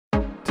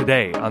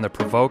today on the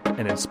Provoke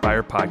and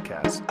Inspire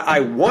podcast.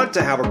 I want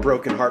to have a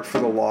broken heart for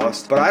the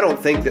lost, but I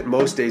don't think that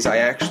most days I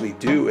actually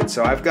do. And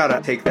so I've got to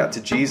take that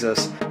to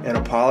Jesus and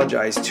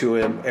apologize to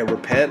him and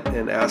repent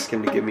and ask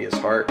him to give me his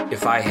heart.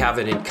 If I have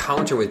an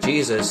encounter with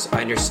Jesus,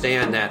 I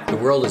understand that the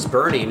world is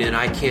burning and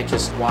I can't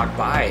just walk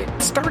by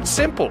it. Start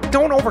simple.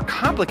 Don't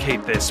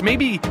overcomplicate this.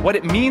 Maybe what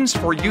it means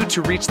for you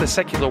to reach the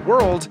secular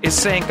world is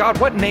saying, God,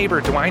 what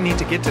neighbor do I need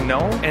to get to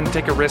know and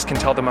take a risk and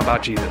tell them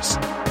about Jesus?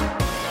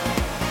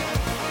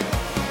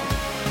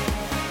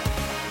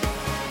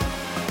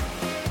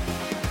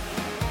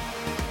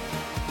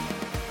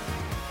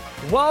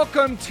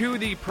 Welcome to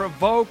the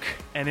Provoke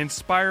and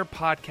Inspire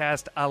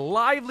podcast, a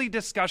lively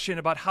discussion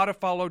about how to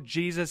follow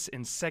Jesus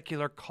in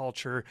secular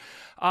culture.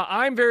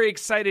 I'm very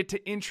excited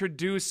to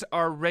introduce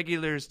our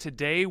regulars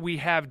today. We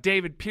have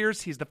David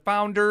Pierce. He's the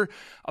founder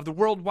of the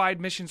worldwide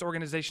missions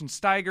organization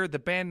Steiger, the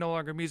band No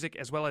Longer Music,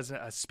 as well as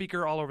a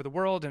speaker all over the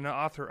world and an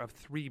author of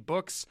 3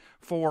 books,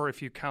 4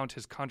 if you count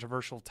his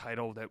controversial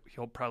title that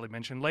he'll probably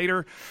mention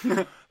later.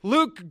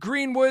 Luke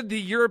Greenwood,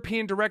 the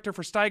European director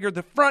for Steiger,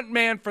 the front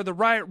man for the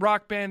riot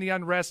rock band The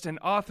Unrest, and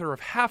author of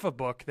half a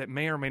book that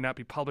may or may not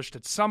be published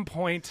at some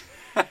point.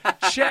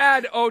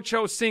 Chad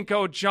Ocho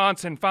Cinco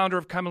Johnson, founder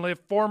of Come and Live,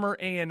 former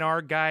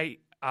A&R guy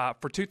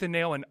for Tooth and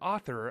Nail, and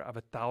author of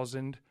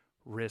 1,000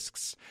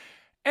 Risks.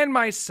 And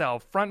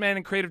myself, frontman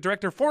and creative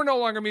director for No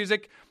Longer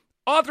Music,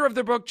 author of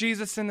the book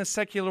Jesus in the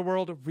Secular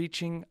World,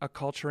 Reaching a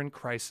Culture in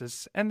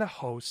Crisis, and the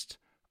host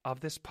of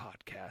this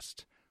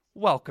podcast.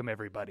 Welcome,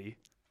 everybody.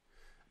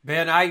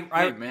 Ben,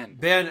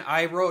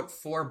 I wrote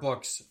 4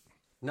 books,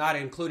 not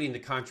including the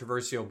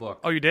controversial book.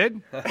 Oh, you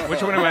did?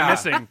 Which one am I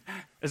missing?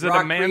 Is it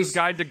Rock A Man's Priest,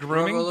 Guide to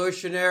Grooming?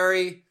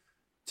 Revolutionary,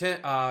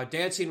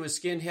 Dancing with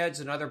Skinheads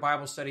and Other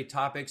Bible Study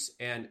Topics,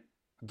 and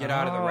Get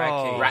Out of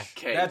the Rat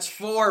Cage. That's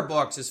 4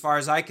 books as far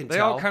as I can tell.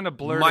 They all kind of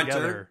blur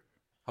together.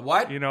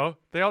 What? You know,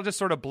 they all just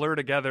sort of blur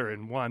together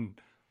in one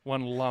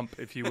lump,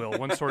 if you will,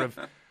 one sort of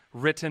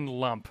written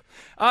lump.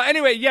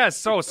 Anyway, yes,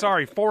 so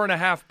sorry,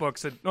 4.5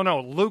 books. No,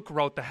 Luke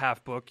wrote the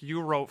half book.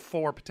 You wrote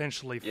 4,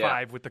 potentially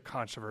 5 with the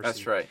controversy.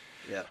 That's right.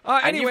 Yeah.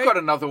 And Anyway, you've got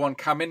another one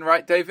coming,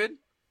 right, David?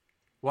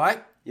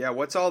 What? Yeah,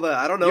 what's all the...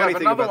 I don't know You have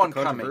anything another about one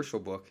the controversial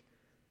book.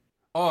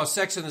 Oh,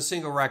 Sex and the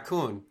Single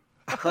Raccoon.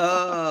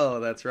 Oh,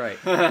 that's right.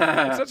 it's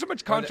not so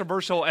much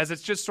controversial as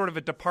it's just sort of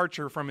a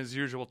departure from his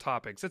usual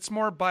topics. It's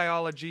more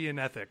biology and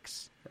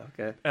ethics.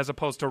 Okay. As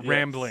opposed to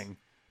rambling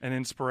and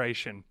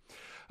inspiration.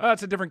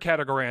 It's a different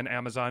category on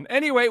Amazon.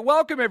 Anyway,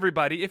 welcome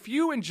everybody. If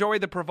you enjoy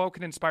the Provoke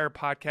and Inspire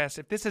podcast,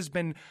 if this has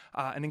been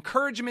an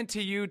encouragement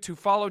to you to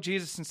follow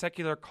Jesus in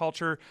secular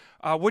culture,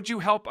 would you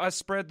help us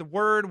spread the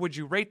word? Would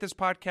you rate this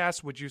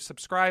podcast? Would you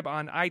subscribe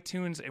on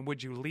iTunes? And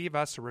would you leave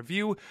us a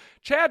review?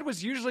 Chad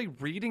was usually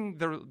reading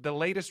the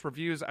latest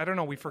reviews. I don't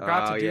know. We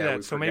forgot to do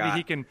that. So maybe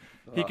he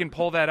can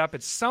pull that up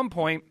at some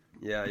point.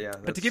 Yeah.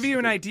 But to give you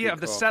an idea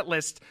of the set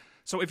list,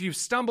 so if you've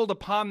stumbled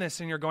upon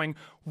this and you're going,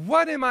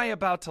 what am I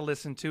about to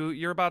listen to?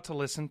 You're about to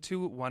listen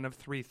to one of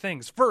 3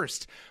 things.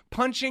 First,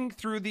 Punching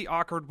Through the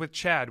Awkward with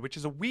Chad, which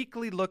is a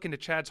weekly look into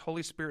Chad's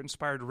Holy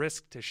Spirit-inspired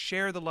risk to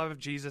share the love of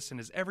Jesus in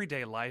his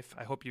everyday life.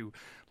 I hope you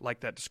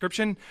like that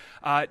description.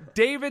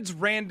 David's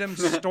Random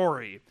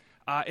Story.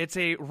 It's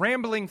a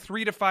rambling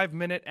 3 to 5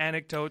 minute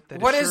anecdote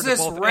that is sure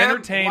to both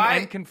entertain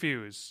and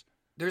confuse.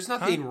 There's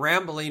nothing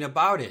rambling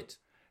about it.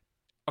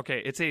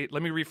 Okay,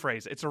 let me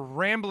rephrase. It's a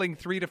rambling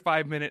 3 to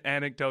 5 minute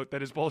anecdote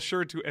that is both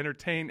sure to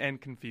entertain and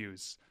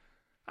confuse.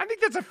 I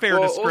think that's a fair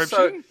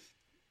description.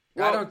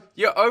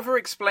 You're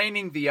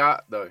over-explaining the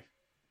art, though.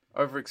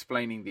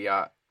 Over-explaining the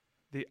art.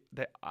 The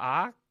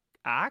arc?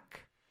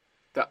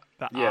 The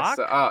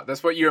art.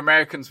 That's what you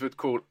Americans would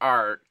call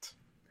art.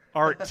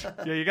 Art.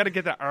 Yeah, you got to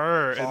get the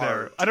R in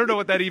there. I don't know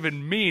what that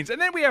even means.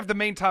 And then we have the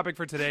main topic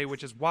for today,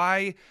 which is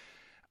why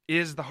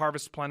is the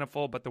harvest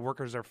plentiful, but the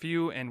workers are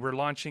few? And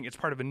it's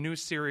part of a new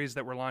series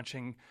that we're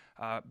launching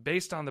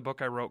based on the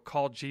book I wrote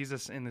called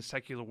Jesus in the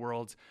Secular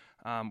World.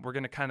 We're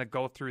going to kind of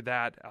go through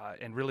that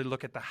and really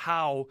look at the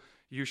how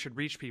you should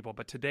reach people.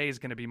 But today is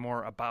going to be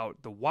more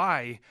about the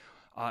why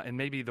and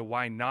maybe the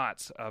why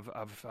nots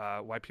of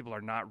why people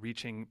are not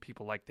reaching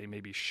people like they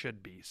maybe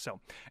should be.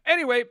 So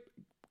anyway,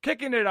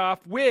 kicking it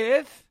off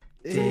with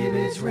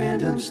David's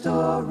Random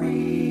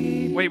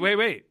Story.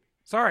 Wait.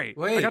 Sorry.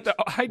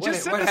 I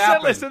just said the set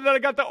happened? list and then I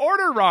got the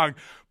order wrong.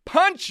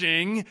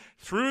 Punching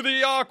Through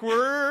the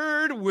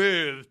Awkward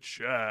with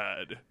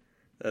Chad.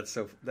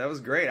 That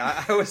was great.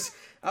 I was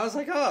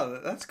like,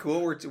 oh, that's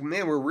cool.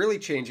 We're really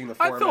changing the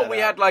format. I thought we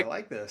had I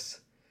like this.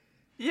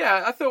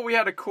 Yeah, I thought we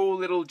had a cool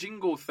little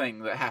jingle thing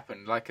that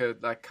happened, like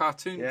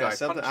cartoon guy.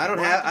 Something. I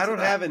don't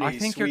have any. I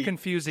think you're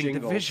confusing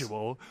jingles. The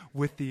visual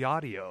with the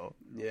audio.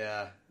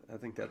 Yeah. I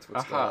think that's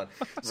what's going on.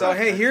 So,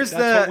 hey, that's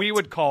what we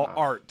would call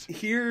art.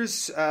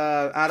 Here's,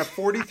 out of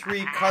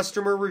 43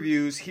 customer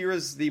reviews, here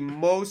is the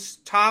most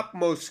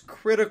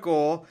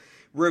critical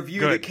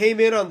review that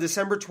came in on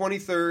December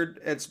 23rd.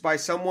 It's by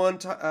someone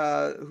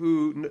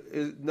who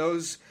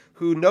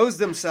knows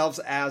themselves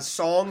as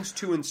Songs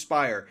to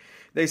Inspire.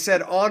 They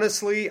said,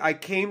 honestly, I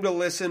came to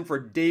listen for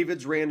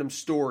David's random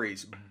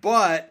stories,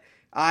 but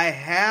I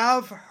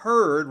have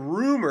heard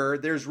rumor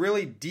there's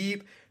really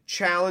deep,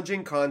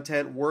 challenging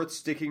content worth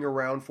sticking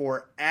around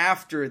for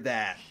after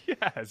that.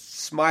 Yes.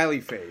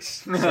 Smiley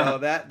face. So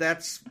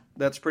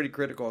that's pretty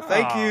critical.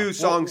 Thank you,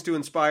 Songs to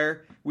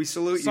Inspire. We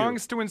salute you.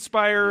 Songs to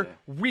Inspire,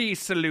 we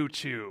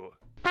salute you.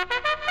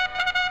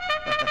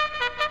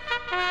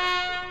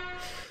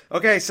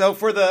 Okay, so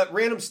for the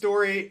random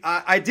story,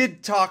 I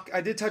did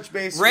touch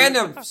base.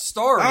 Random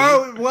story?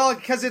 Oh, well,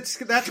 because that's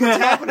what's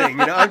happening.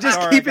 I'm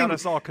just keeping got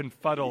us all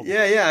confuddled.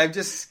 Yeah, I'm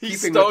just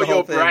keeping stole with the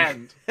whole your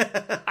thing.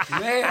 brand.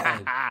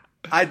 Man.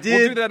 I did.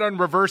 We'll do that on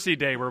Reversey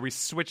Day where we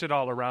switch it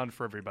all around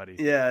for everybody.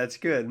 Yeah, it's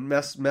good.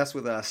 Mess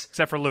with us.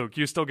 Except for Luke,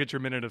 you still get your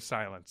minute of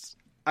silence.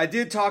 I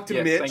did talk to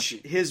Yes, Mitch.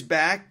 thank you. His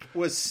back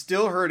was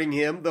still hurting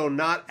him, though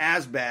not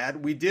as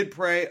bad. We did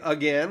pray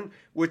again,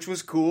 which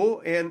was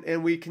cool,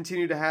 and we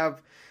continue to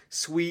have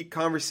sweet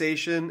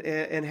conversation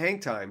and hang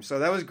time. So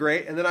that was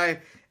great. And then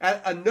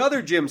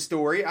another gym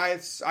story. I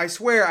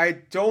swear I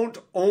don't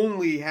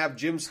only have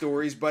gym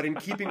stories, but in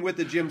keeping with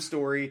the gym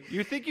story,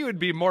 You think you would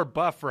be more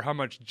buff for how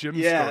much gym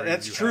yeah, stories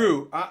that's you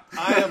true.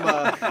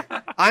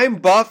 I'm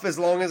buff as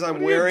long as I'm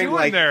Have. What are wearing you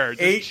doing like there?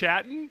 Just 8.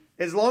 chatting?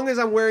 As long as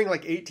I'm wearing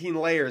like 18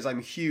 layers,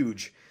 I'm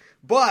huge.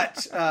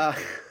 But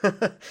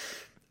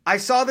I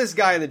saw this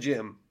guy in the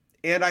gym,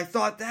 and I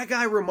thought that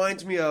guy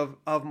reminds me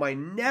of my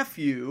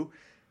nephew,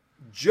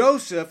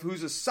 Joseph,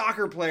 who's a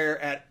soccer player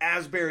at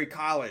Asbury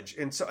College.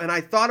 And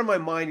I thought in my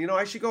mind,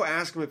 I should go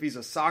ask him if he's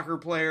a soccer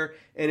player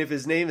and if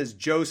his name is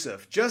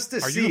Joseph, just to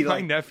Are see. you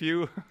my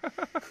nephew?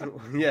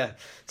 Yeah.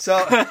 So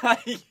I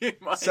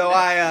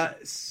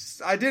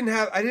didn't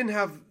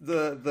have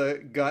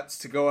the guts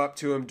to go up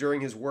to him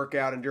during his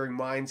workout and during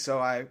mine, so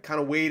I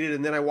kind of waited,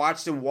 and then I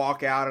watched him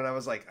walk out, and I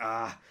was like,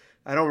 I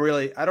don't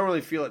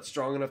really feel it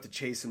strong enough to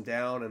chase him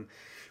down.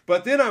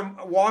 But then I'm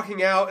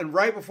walking out, and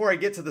right before I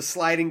get to the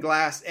sliding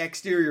glass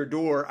exterior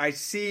door, I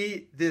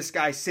see this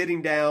guy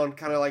sitting down,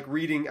 kind of like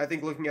reading, I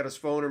think looking at his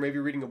phone or maybe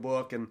reading a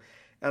book, and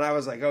I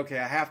was like, okay,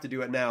 I have to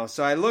do it now.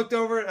 So I looked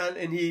over,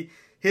 and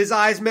his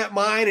eyes met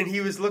mine, and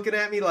he was looking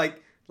at me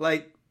like,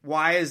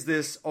 why is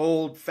this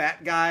old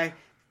fat guy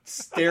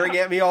staring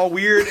at me all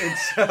weird? And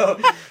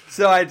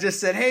so I just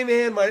said, hey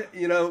man,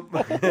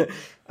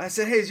 I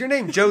said, hey, is your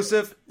name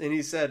Joseph? And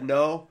he said,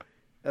 no.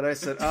 And I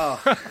said,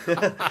 oh.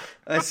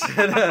 I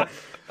said,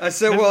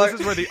 well, this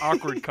is where the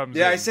awkward comes in.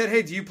 Yeah, I said,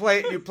 hey, do you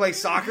play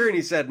soccer? And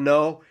he said,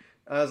 no.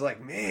 I was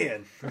like,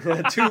 man,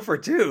 2 for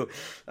 2.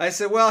 I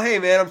said, well, hey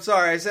man, I'm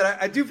sorry. I said,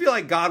 I do feel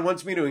like God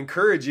wants me to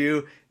encourage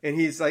you. And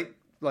he's like,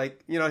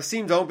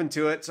 seemed open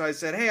to it. So I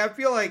said, hey, I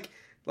feel like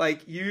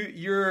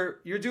you're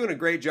doing a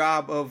great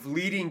job of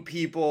leading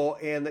people,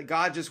 and that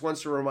God just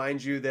wants to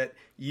remind you that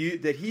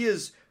he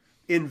is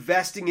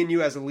investing in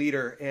you as a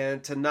leader,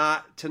 and to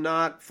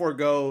not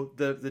forego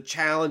the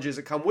challenges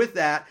that come with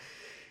that.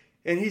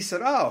 And he said,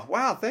 oh,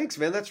 wow, thanks,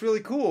 man. That's really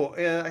cool.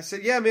 And I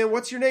said, yeah, man,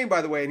 what's your name,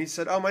 by the way? And he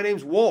said, oh, my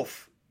name's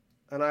Wolf.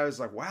 And I was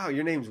like, wow,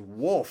 your name's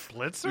Wolf.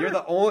 Blitzer?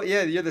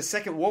 You're the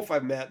second Wolf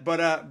I've met. But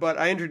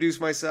I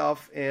introduced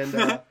myself, and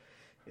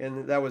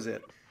that was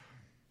it.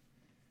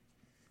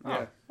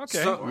 Yeah. Oh,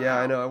 okay. So, yeah,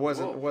 I know. It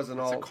wasn't That's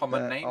all a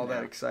common name all now.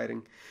 that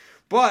exciting.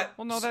 But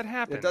Well, no, that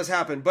happens. it does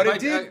happen. But it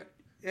did.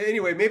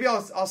 Anyway, maybe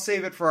I'll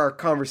save it for our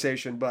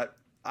conversation. But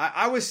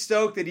I was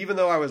stoked that even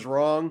though I was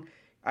wrong,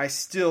 I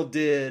still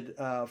did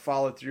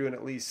follow through and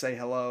at least say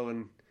hello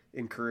and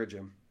encourage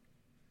him.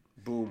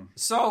 Boom.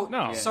 So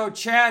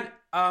Chad,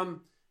 I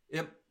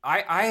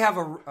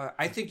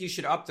think you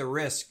should up the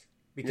risk,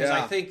 because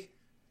Yeah.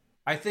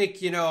 I think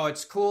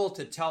it's cool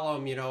to tell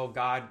them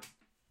God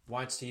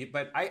wants to,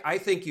 but I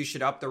think you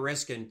should up the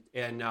risk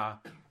and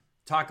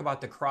talk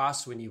about the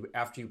cross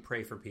after you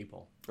pray for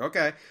people.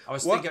 Okay. I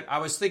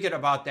was thinking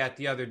about that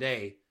the other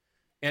day,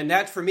 and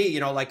that for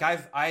me,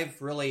 I've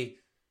really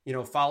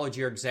followed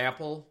your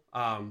example,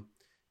 and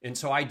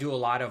so I do a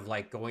lot of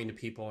like going to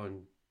people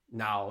and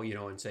now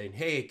and saying,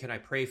 hey, can I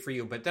pray for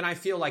you? But then I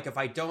feel like if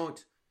I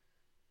don't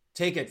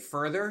take it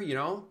further,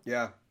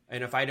 Yeah.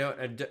 and if I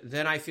don't,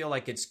 then I feel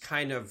like it's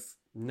kind of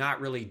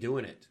not really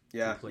doing it.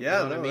 Yeah. completely.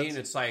 Yeah, You know what no, I mean?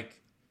 It's like,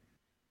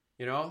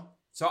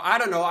 so I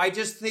don't know. I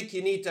just think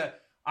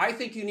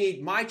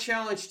my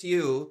challenge to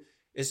you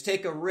is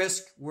take a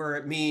risk where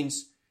it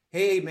means,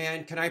 hey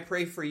man, can I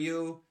pray for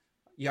you?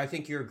 Yeah, I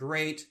think you're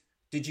great.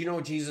 Did you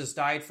know Jesus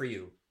died for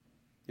you?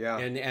 Yeah.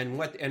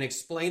 And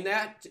explain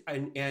that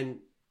and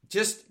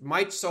just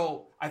might.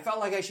 So I felt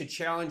like I should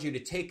challenge you to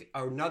take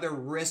another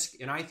risk,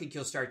 and I think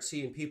you'll start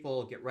seeing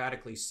people get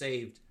radically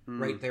saved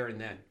right there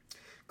and then.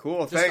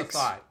 Cool. Just a Thanks.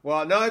 thought.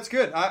 Well, no, it's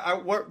good.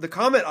 The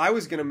comment I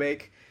was going to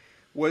make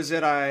was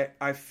that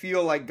I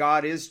feel like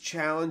God is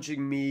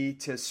challenging me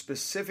to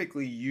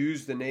specifically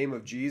use the name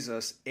of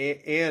Jesus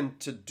and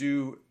to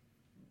do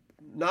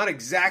not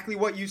exactly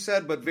what you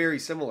said, but very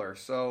similar.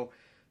 So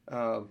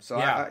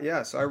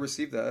Yeah. So I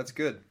received that. That's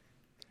good.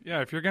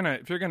 Yeah, if you're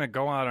gonna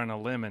go out on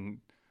a limb and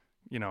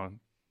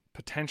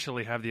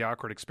potentially have the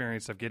awkward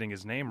experience of getting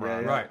his name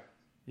wrong, Yeah. Right.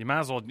 you might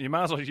as well.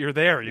 You're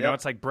there. You know,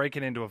 it's like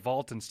breaking into a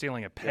vault and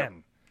stealing a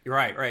pen.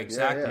 Right,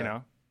 exactly. You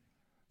know,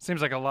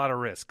 seems like a lot of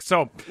risk.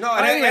 So no,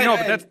 but I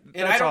that's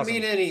I don't awesome.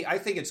 mean any. I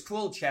think it's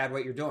cool, Chad,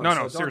 what you're doing. No,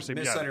 so seriously,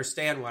 don't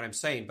misunderstand what I'm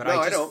saying. But No, I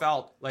I just don't.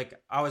 felt like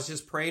I was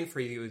just praying for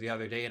you the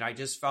other day, and I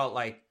just felt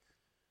like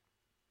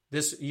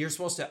this. You're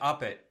supposed to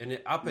up it, and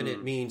upping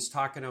it means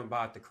talking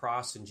about the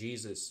cross and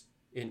Jesus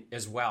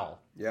as well.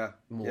 Yeah,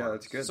 More. yeah,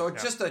 that's good. So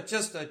just a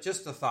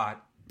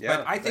thought. Yeah,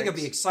 but I think it'd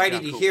be thanks.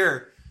 exciting to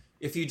hear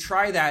if you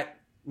try that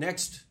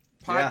next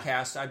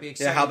podcast. I'd be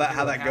excited. Yeah, to how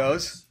hear that what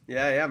goes. happens.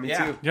 Yeah, me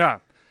too. Yeah.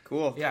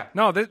 Cool. Yeah.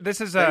 No,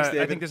 this is Thanks, I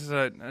David. think this is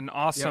an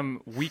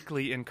awesome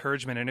weekly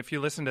encouragement. And if you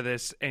listen to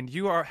this and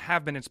you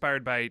have been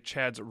inspired by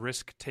Chad's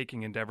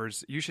risk-taking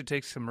endeavors, you should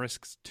take some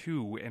risks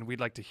too. And we'd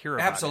like to hear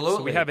about it. So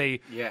Absolutely.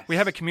 we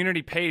have a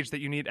community page that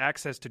you need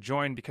access to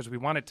join because we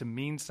want it to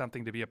mean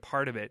something to be a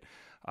part of it.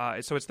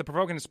 So it's the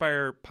Provoke and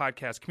Inspire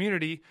podcast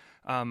community.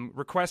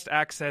 Request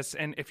access,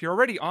 and if you're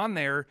already on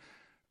there,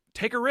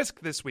 take a risk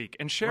this week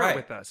and share it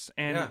with us.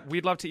 And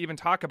we'd love to even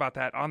talk about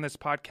that on this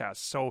podcast.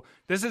 So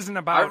this isn't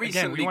about,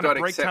 again, we want to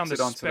break down the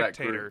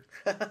spectator.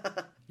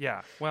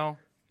 Yeah, well,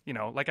 you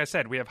know, like I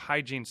said, we have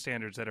hygiene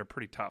standards that are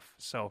pretty tough.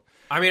 So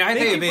I mean, I think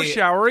thank it'd you for be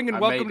showering and I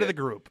welcome made to it. the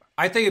group.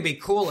 I think it'd be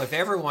cool if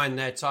everyone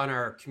that's on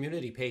our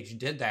community page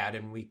did that,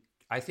 and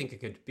I think it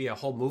could be a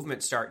whole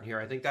movement starting here.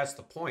 I think that's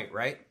the point,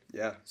 right?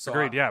 Yeah. So,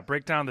 Agreed, yeah.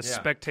 Break down the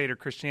spectator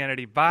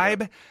Christianity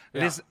vibe.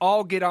 Let's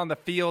all get on the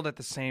field at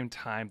the same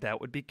time. That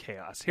would be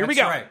chaos. Here we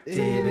that's go. Right.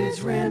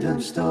 David's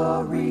random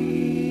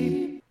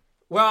story.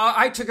 Well,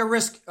 I took a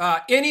risk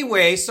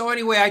anyway. So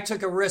anyway, I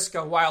took a risk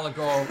a while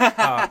ago.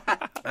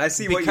 I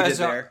see what you did Because,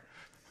 there.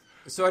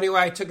 So anyway,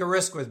 I took a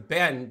risk with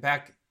Ben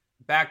back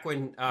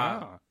when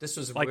this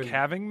was Like when,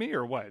 having me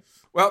or what?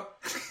 well,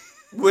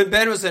 when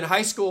Ben was in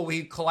high school,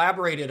 we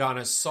collaborated on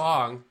a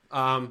song.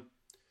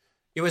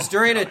 It was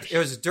during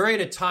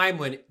a time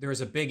when there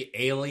was a big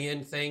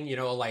alien thing, you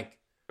know, like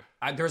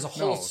there was a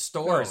whole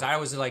stores. I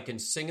was like in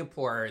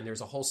Singapore, and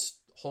there's a whole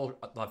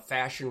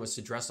fashion was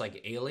to dress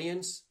like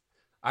aliens.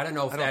 I don't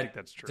know if I don't think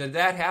that's true. Did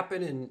that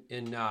happen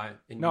in No,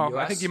 the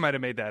US? I think you might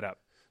have made that up.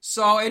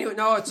 So anyway,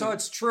 so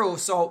it's true.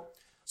 So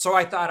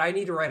I thought I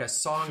need to write a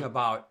song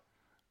about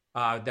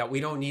that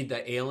we don't need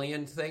the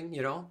alien thing,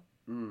 you know.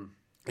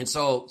 And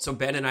so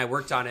Ben and I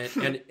worked on it,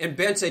 and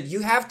Ben said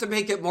you have to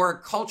make it more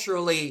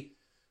culturally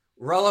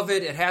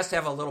relevant. It has to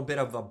have a little bit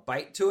of a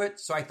bite to it.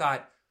 So I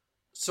thought.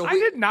 So I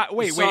did not.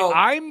 Wait.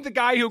 I'm the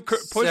guy who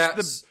pushed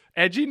the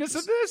edginess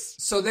of this.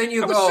 So then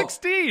you I go. was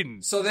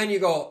 16. So then you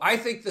go. I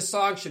think the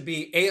song should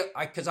be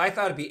because I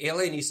thought it'd be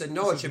alien. He said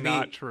no, it should be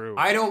not true.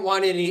 I don't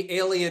want any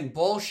alien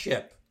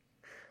bullshit.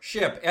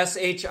 Ship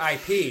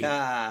SHIP.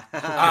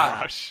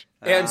 Gosh.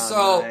 And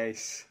so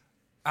Nice.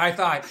 I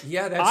thought, for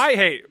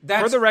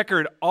the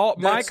record, my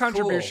that's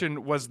contribution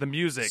cool. was the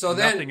music, So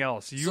then- nothing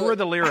else. You so- were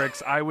the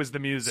lyrics, I was the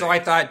music. So I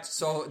thought,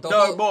 so the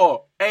No whole,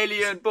 more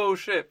alien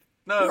bullshit.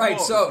 No right?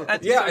 more. So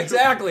yeah, Antisocial.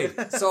 exactly.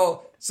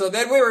 So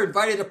then we were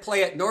invited to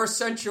play at North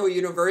Central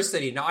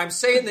University. Now I'm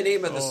saying the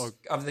name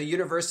of the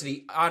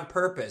university on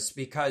purpose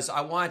because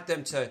I want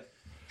them to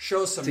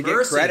show some To get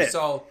mercy. credit.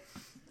 So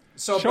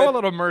Show a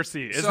little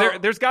mercy.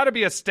 There's got to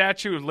be a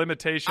statute of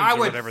limitations or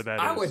whatever that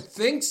is. I would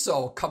think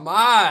so. Come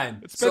on,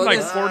 It's been So like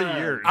this- 40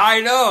 years.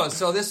 I know.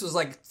 So this was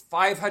like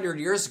 500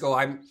 years ago.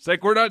 It's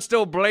like we're not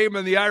still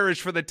blaming the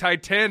Irish for the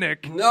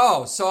Titanic.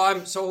 No,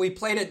 so we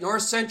played at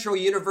North Central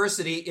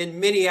University in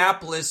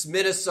Minneapolis,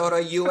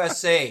 Minnesota,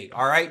 USA.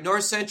 All right,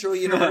 North Central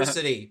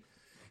University,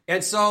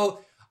 and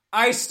so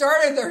I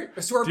started there.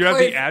 So we're Do you have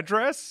playing, the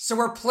address? So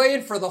we're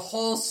playing for the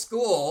whole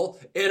school,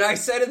 and I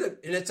said, and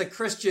it's a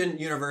Christian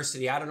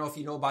university. I don't know if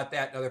you know about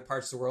that in other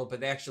parts of the world,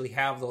 but they actually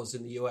have those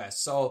in the U.S.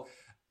 So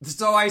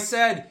I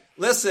said,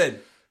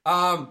 listen,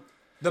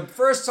 the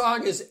first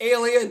song is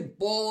Alien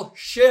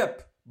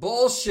Bullship.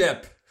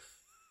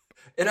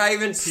 And I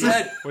even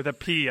said, With a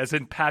P as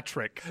in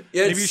Patrick.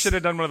 It's- Maybe you should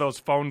have done one of those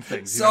phone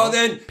things. So you know?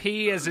 then-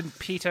 P as in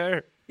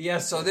Peter. yeah,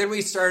 so then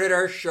we started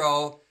our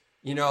show,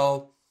 you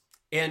know,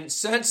 and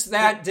since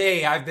that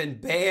day, I've been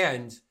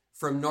banned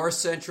from North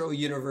Central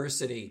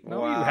University.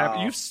 No, you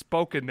haven't. You've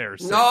spoken there.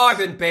 Since. No, I've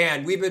been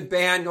banned. We've been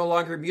banned. No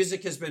longer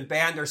music has been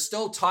banned. They're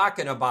still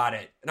talking about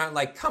it. And I'm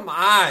like, come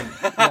on.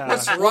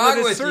 What's Well, wrong it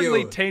has with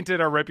certainly you?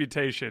 tainted our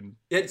reputation.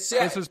 Let's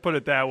just put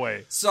it that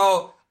way.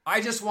 So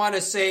I just want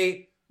to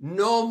say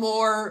no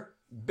more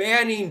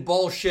banning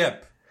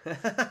bullshit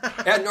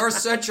at North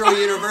Central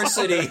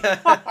University.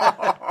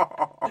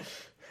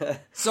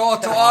 So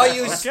to all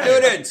you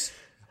students,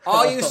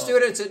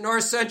 at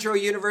North Central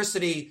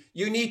University,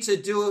 you need to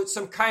do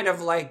some kind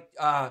of like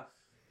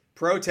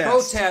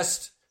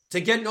protest to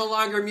get No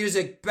Longer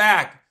Music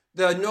back.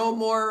 The no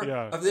more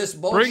of this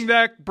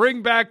bullshit.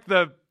 Bring back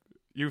the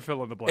you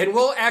fill in the blank. And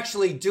we'll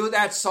actually do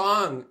that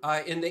song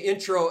in the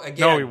intro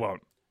again. No, we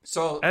won't.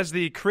 So As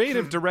the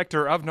creative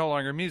director of No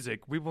Longer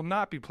Music, we will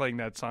not be playing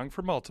that song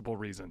for multiple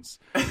reasons.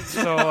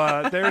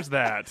 So there's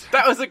that.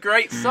 That was a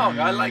great song.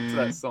 I liked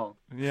that song.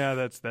 Yeah,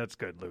 that's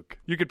good, Luke.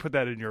 You could put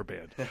that in your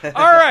band.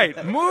 All right,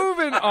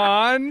 moving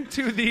on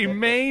to the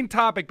main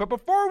topic. But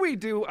before we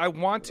do, I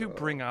want to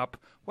bring up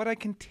what I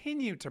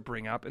continue to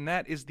bring up, and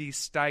that is the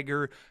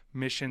Steiger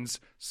Missions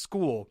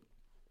School.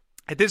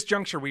 At this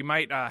juncture, we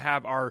might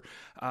have our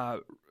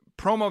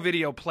promo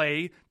video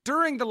play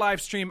during the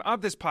live stream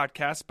of this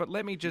podcast, but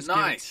let me just give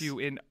it to you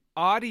in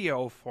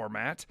audio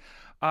format.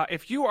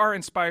 If you are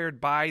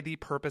inspired by the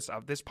purpose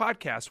of this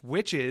podcast,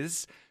 which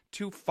is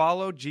to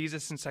follow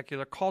Jesus in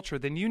secular culture,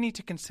 then you need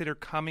to consider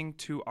coming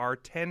to our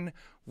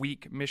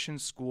 10-week mission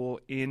school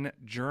in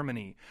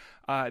Germany.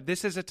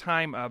 This is a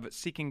time of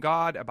seeking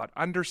God, about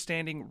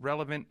understanding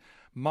relevant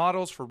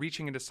models for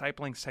reaching and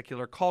discipling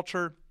secular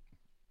culture.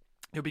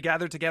 You'll be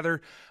gathered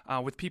together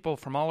with people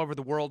from all over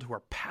the world who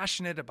are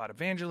passionate about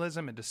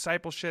evangelism and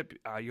discipleship.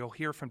 You'll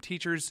hear from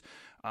teachers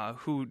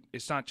who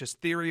it's not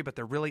just theory, but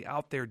they're really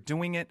out there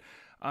doing it.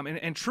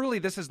 And truly,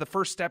 this is the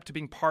first step to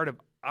being part of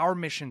our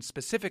mission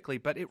specifically,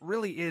 but it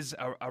really is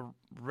a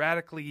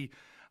radically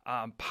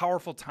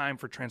powerful time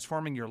for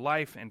transforming your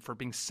life and for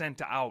being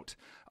sent out.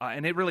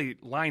 And it really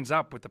lines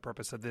up with the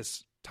purpose of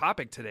this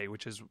topic today,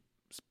 which is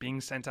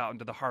being sent out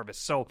into the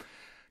harvest. So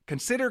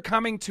consider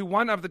coming to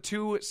one of the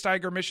 2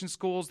 Steiger Mission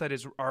Schools that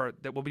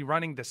will be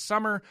running this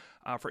summer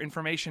for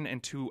information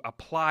and to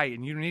apply.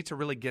 And you need to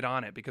really get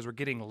on it because we're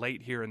getting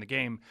late here in the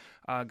game.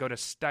 Go to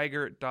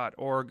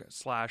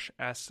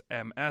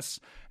steiger.org/SMS,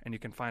 and you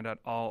can find out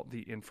all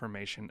the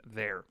information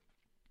there.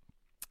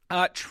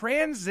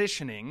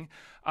 Transitioning,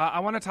 I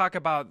want to talk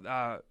about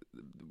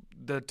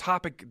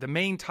the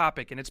main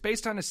topic, and it's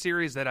based on a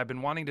series that I've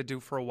been wanting to do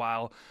for a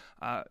while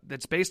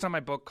that's based on my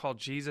book called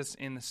Jesus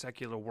in the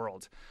Secular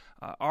World.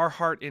 Our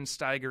heart in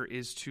Steiger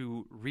is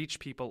to reach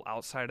people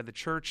outside of the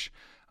church,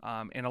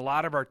 and a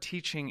lot of our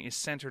teaching is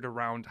centered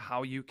around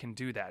how you can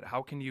do that.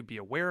 How can you be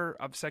aware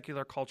of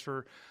secular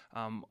culture?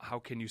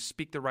 How can you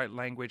speak the right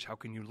language? How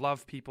can you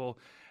love people?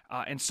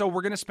 And so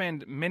we're going to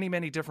spend many,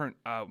 many different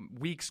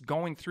weeks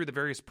going through the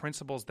various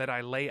principles that I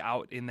lay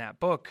out in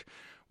that book,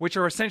 which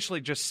are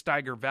essentially just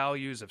Steiger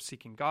values of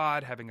seeking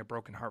God, having a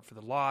broken heart for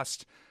the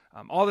lost,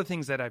 all the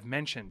things that I've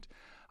mentioned.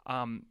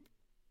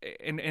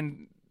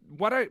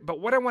 What I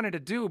wanted to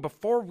do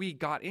before we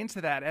got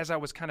into that, as I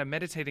was kind of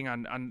meditating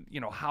on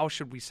how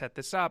should we set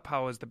this up,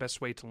 how is the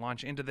best way to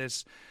launch into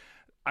this,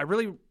 I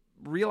really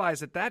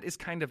realized that is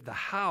kind of the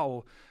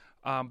how,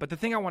 but the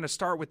thing I want to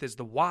start with is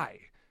the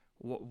why.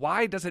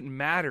 Why does it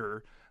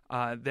matter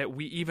that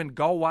we even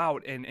go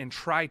out and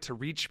try to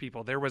reach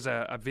people? There was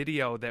a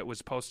video that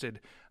was posted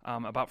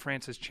about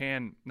Francis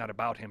Chan, not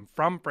about him,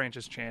 from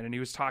Francis Chan, and he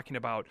was talking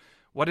about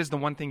what is the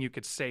one thing you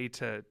could say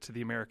to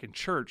the American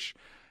church,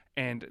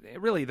 and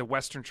really the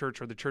Western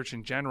church or the church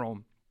in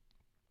general.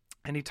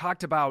 And he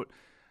talked about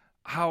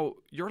how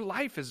your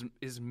life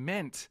is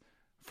meant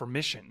for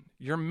mission.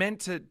 You're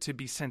meant to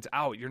be sent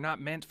out. You're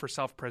not meant for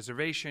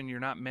self-preservation. You're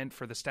not meant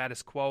for the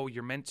status quo.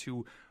 You're meant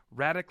to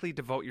radically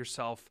devote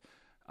yourself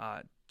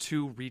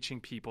to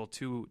reaching people,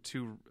 to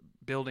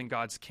building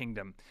God's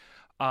kingdom.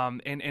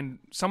 And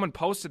someone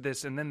posted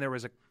this, and then there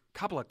was a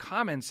couple of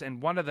comments,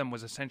 and one of them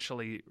was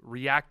essentially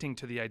reacting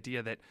to the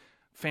idea that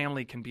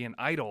family can be an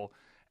idol.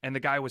 And the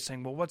guy was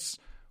saying, well, what's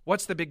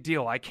the big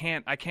deal? I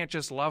can't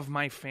just love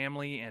my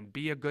family and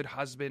be a good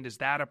husband. Is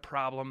that a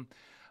problem?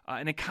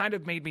 And it kind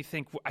of made me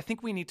think, I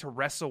think we need to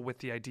wrestle with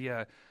the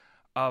idea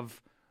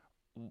of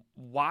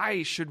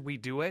why should we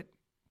do it,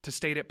 to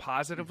state it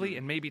positively,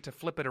 and maybe to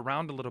flip it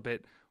around a little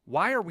bit.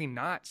 Why are we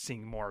not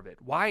seeing more of it?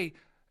 Why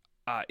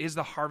is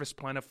the harvest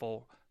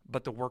plentiful,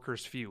 but the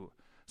workers few?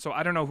 So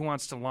I don't know who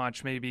wants to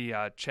launch. Maybe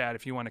Chad,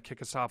 if you want to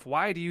kick us off.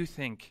 Why do you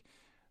think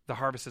the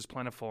harvest is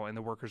plentiful and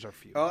the workers are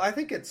few? I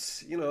think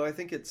it's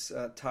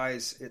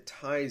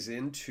ties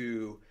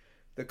into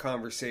the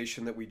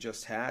conversation that we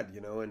just had,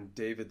 and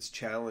David's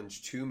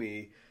challenge to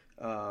me,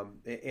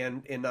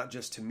 and not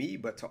just to me,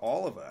 but to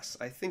all of us.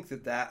 I think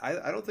that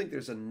I don't think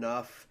there's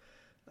enough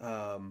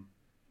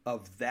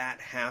of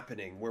that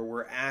happening where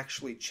we're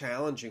actually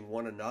challenging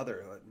one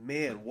another. Like,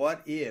 man,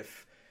 what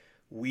if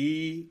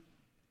we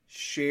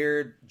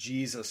shared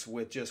Jesus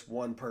with just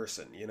one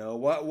person?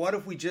 What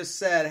if we just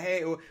said,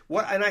 hey,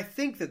 what? And I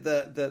think that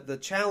the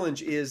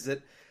challenge is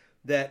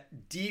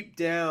that deep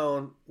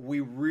down we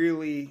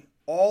really,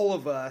 all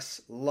of us,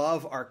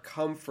 love our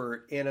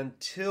comfort, and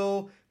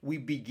until we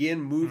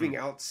begin moving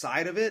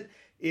outside of it,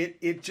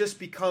 it just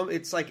becomes,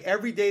 it's like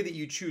every day that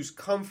you choose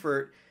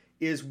comfort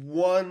is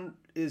one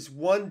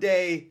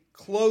day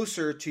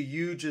closer to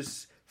you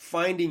just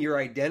finding your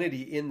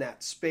identity in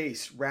that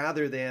space,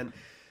 rather than,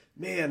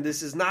 man,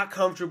 this is not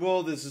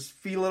comfortable, this is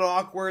feeling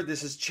awkward,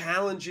 this is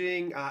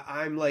challenging,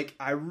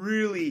 I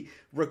really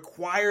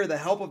require the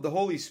help of the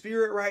Holy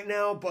Spirit right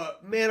now,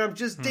 but man,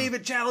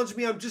 David challenged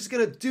me, I'm just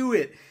gonna do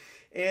it.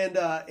 And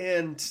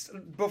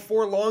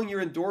before long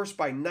you're endorsed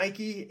by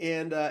Nike,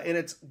 and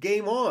it's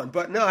game on.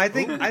 But no, I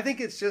think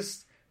it's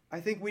just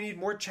we need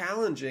more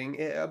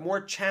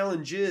more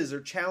challenges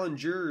or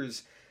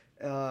challengers,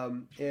 I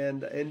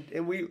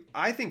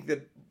think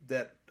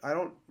that I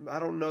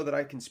don't know that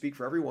I can speak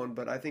for everyone,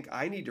 but I think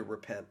I need to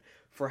repent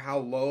for how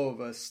low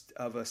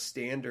of a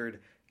standard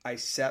I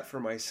set for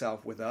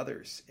myself with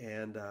others,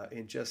 and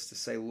just to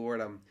say,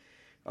 Lord,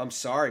 I'm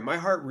sorry. My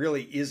heart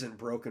really isn't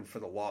broken for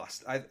the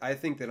lost. I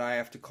think that I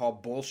have to call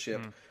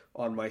bullshit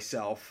on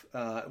myself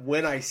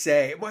when I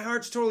say my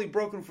heart's totally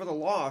broken for the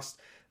lost,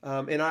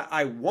 and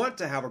I want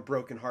to have a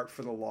broken heart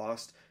for the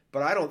lost,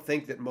 but I don't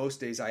think that most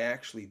days I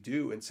actually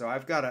do, and so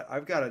I've got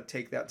to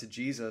take that to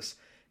Jesus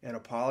and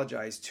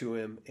apologize to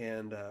him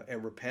and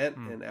repent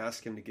and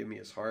ask him to give me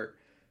his heart.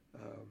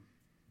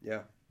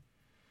 Yeah.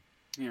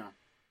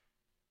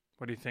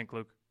 What do you think,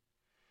 Luke?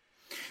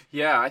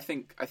 Yeah, I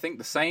think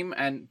the same,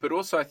 but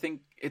also I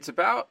think it's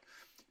about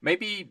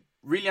maybe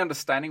really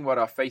understanding what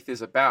our faith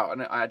is about.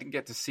 And I didn't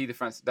get to see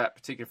that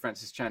particular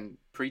Francis Chan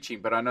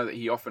preaching, but I know that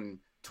he often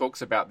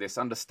talks about this,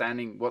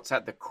 understanding what's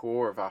at the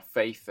core of our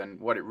faith and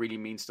what it really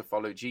means to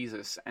follow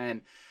Jesus.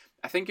 And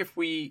I think if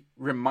we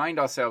remind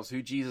ourselves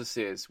who Jesus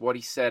is, what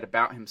he said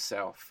about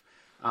himself,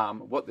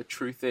 what the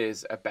truth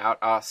is about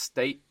our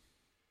state,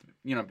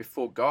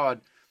 before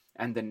God,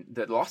 and then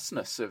the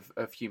lostness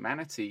of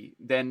humanity,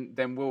 then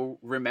we'll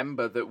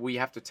remember that we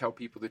have to tell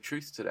people the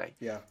truth today.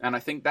 Yeah. And I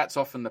think that's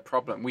often the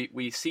problem.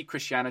 We see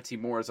Christianity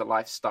more as a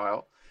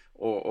lifestyle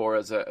or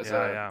as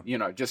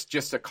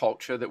just a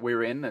culture that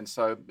we're in. And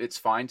so it's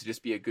fine to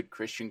just be a good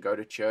Christian, go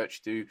to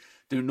church, do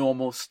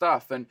normal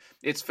stuff. And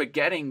it's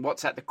forgetting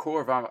what's at the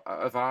core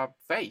of our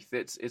faith.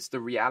 It's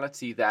the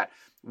reality that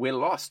we're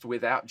lost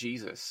without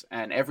Jesus,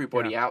 and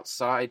everybody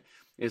outside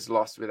is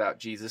lost without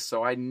Jesus.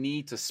 So I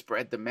need to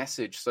spread the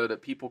message so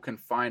that people can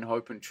find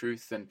hope and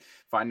truth and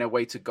find their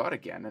way to God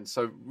again. And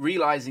so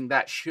realizing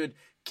that should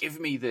give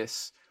me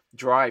this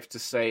drive to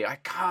say, I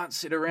can't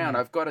sit around.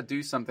 I've got to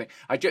do something.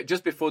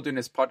 Just before doing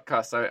this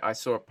podcast, I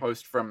saw a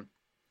post from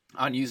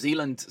our New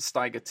Zealand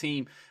Steiger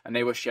team, and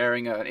they were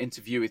sharing an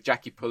interview with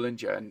Jackie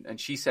Pullinger, and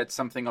she said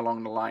something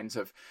along the lines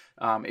of,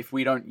 if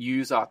we don't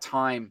use our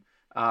time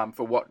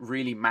for what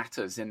really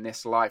matters in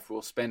this life,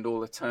 we'll spend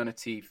all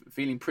eternity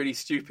feeling pretty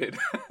stupid.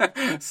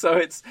 So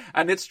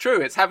it's true.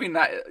 It's having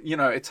that,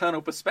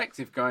 eternal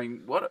perspective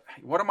going, what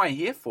am I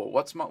here for?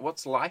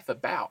 What's life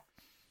about?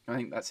 I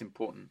think that's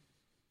important.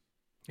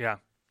 Yeah.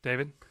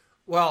 David?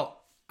 Well,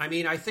 I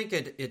mean, I think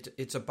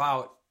it's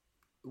about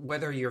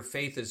whether your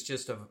faith is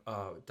just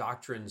of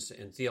doctrines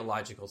and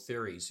theological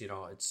theories.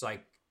 It's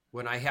like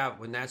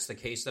when that's the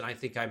case, then I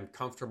think I'm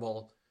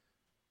comfortable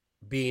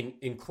being,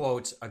 in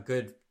quotes, a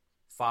good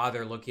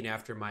father looking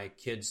after my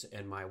kids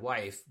and my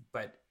wife.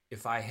 But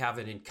if I have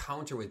an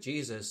encounter with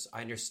Jesus,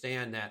 I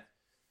understand that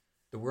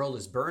the world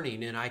is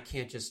burning and I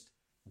can't just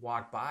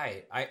walk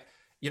by.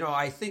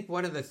 I think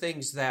one of the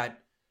things that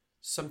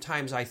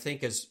sometimes I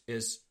think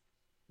is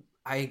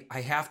I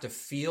have to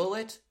feel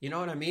it. You know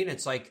what I mean?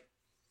 It's like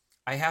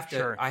I have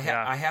to I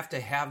have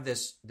to have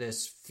this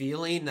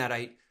feeling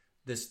that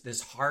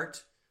this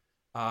heart,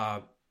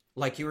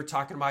 like you were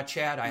talking about,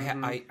 Chad.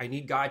 I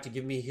need God to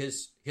give me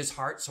his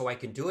heart so I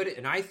can do it.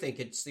 And I think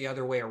it's the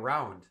other way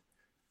around.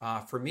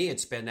 For me,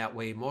 it's been that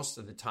way most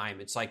of the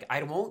time. It's like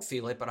I won't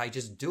feel it, but I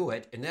just do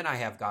it, and then I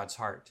have God's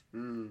heart.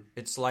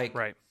 It's like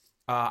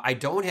I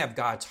don't have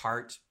God's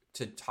heart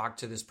to talk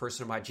to this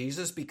person about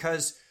Jesus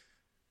because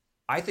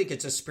I think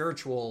it's a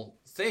spiritual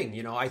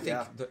thing. I think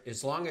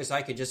as long as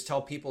I can just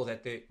tell people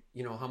that they,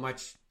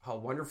 how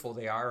wonderful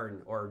they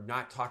are, or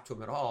not talk to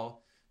them at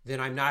all, then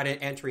I'm not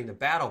entering the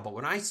battle. But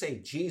when I say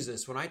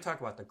Jesus, when I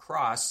talk about the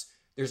cross,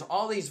 there's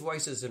all these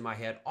voices in my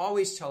head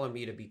always telling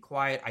me to be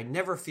quiet. I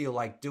never feel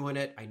like doing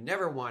it. I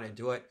never want to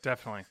do it.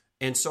 Definitely.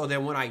 And so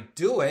then when I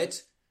do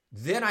it,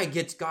 then I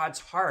get God's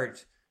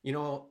heart,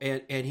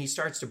 and he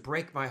starts to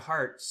break my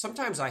heart.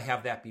 Sometimes I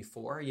have that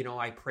before.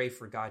 I pray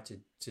for God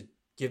to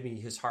give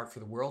me his heart for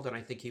the world, and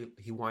I think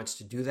he wants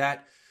to do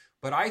that.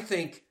 But I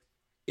think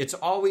it's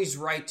always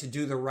right to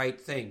do the right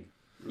thing,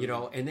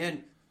 and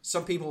then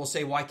some people will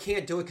say, well, I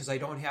can't do it because I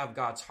don't have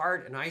God's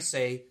heart. And I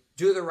say,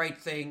 do the right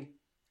thing.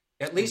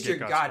 At least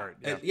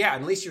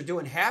at least you're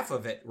doing half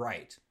of it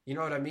right. You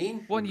know what I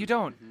mean? Well, and you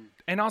don't.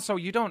 And also,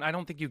 I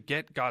don't think you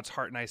get God's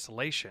heart in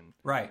isolation.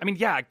 Right. I mean,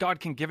 God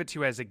can give it to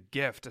you as a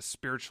gift, a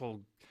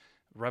spiritual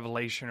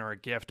revelation or a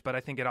gift, but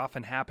I think it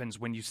often happens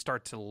when you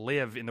start to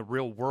live in the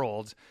real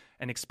world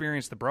and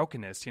experience the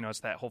brokenness. It's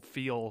that whole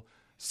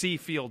see,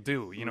 feel,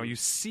 do. You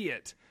see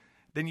it.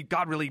 Then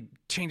God really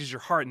changes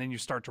your heart, and then you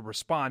start to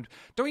respond.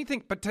 Don't you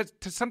think, but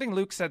to something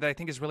Luke said that I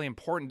think is really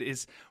important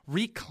is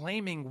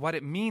reclaiming what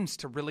it means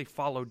to really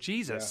follow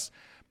Jesus. Yeah.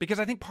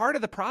 Because I think part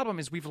of the problem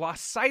is we've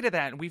lost sight of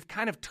that, and we've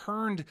kind of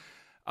turned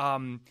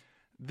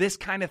this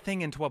kind of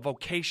thing into a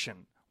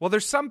vocation. Well,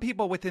 there's some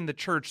people within the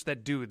church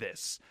that do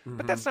this,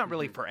 but that's not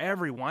really for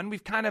everyone.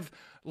 We've kind of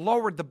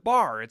lowered the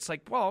bar. It's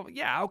like, well,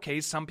 yeah,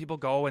 okay, some people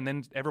go, and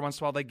then every once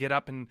in a while they get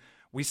up and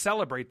we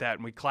celebrate that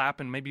and we clap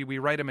and maybe we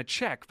write them a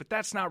check, but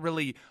that's not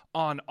really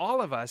on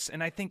all of us.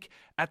 And I think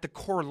at the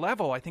core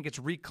level, I think it's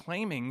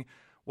reclaiming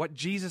what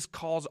Jesus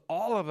calls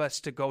all of us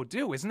to go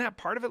do. Isn't that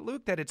part of it,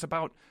 Luke, that it's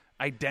about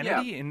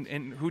identity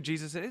in who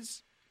Jesus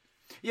is?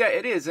 Yeah,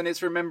 it is. And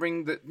it's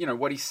remembering that,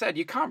 what he said,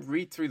 you can't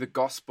read through the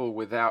gospel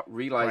without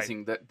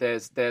realizing that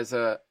there's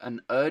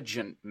an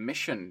urgent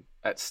mission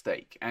at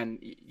stake. And,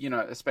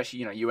 especially,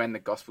 you end the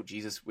gospel,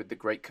 Jesus, with the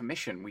Great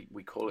Commission.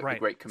 We call it the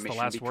Great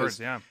Commission it's the last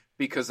words,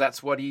 because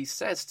that's what he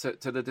says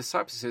to the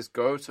disciples. He says,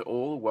 go to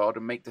all the world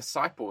and make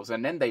disciples.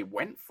 And then they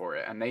went for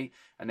it, and they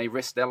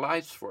risked their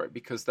lives for it,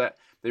 because that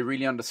they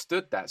really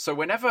understood that. So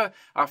whenever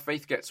our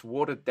faith gets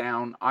watered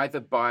down, either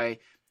by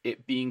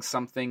it being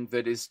something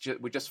that is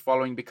we're just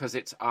following because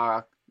it's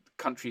our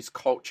country's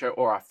culture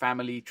or our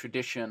family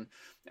tradition,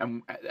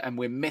 and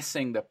we're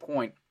missing the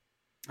point,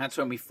 that's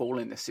when we fall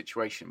in this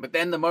situation. But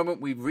then the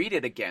moment we read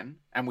it again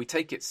and we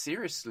take it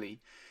seriously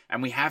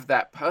and we have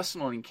that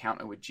personal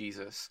encounter with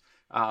Jesus,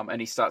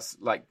 and he starts,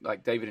 like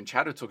David and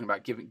Chad were talking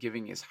about,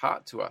 giving his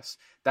heart to us,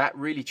 that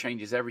really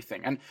changes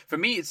everything. And for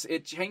me,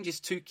 it changes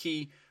two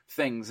key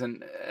things,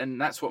 and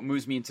that's what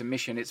moves me into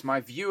mission. It's my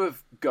view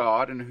of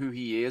God and who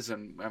he is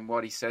and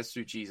what he says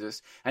through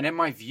Jesus, and then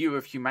my view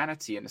of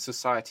humanity and the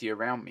society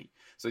around me.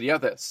 So the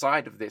other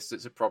side of this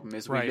that's a problem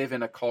is we live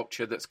in a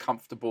culture that's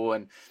comfortable,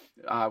 and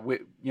we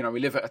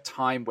live at a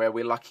time where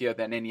we're luckier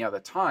than any other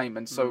time,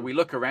 and so we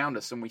look around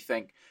us and we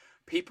think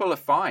people are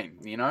fine.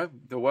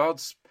 The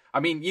world's,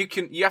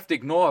 you have to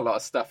ignore a lot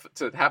of stuff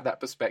to have that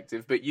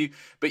perspective, but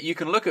you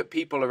can look at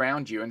people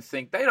around you and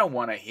think they don't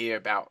want to hear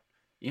about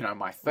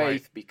my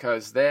faith,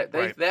 because they're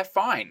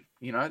fine.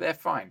 They're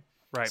fine.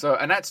 Right. So,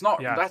 and that's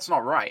not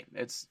right.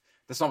 That's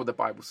not what the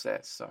Bible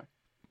says. So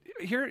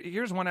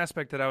here's one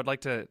aspect that I'd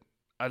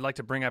like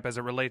to bring up as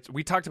it relates.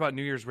 We talked about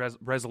New Year's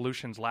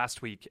resolutions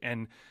last week,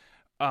 and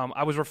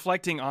I was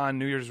reflecting on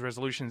New Year's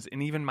resolutions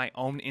and even my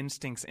own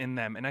instincts in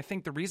them. And I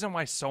think the reason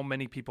why so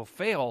many people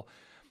fail,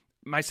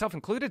 myself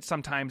included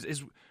sometimes,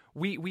 is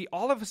we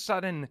all of a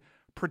sudden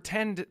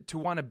pretend to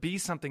want to be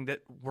something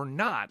that we're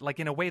not, like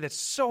in a way that's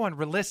so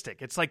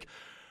unrealistic. It's like,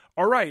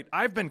 all right,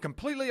 I've been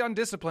completely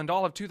undisciplined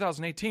all of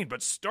 2018,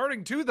 but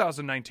starting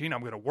 2019,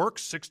 I'm going to work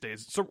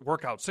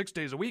out 6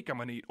 days a week. I'm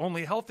going to eat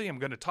only healthy. I'm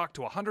going to talk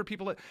to 100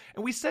 people. And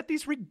we set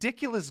these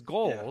ridiculous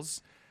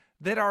goals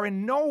that are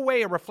in no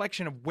way a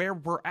reflection of where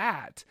we're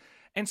at.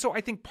 And so I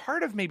think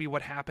part of maybe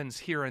what happens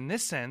here in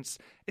this sense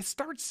is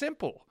start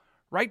simple.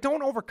 Right?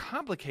 Don't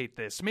overcomplicate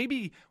this.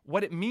 Maybe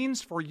what it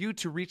means for you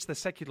to reach the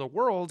secular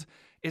world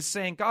is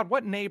saying, God,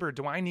 what neighbor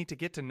do I need to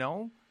get to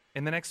know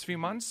in the next few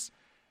months?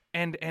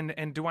 And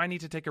do I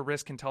need to take a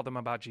risk and tell them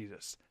about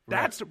Jesus?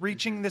 That's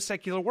reaching the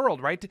secular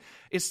world, right?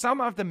 Is some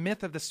of the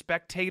myth of the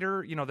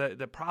spectator,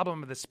 the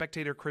problem of the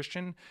spectator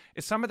Christian,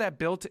 is some of that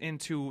built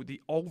into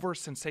the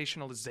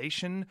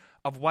over-sensationalization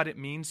of what it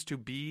means to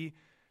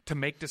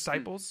make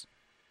disciples?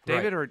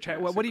 David or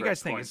Chad, what do you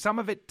guys think? Is some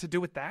of it to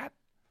do with that?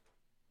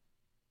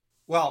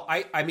 Well,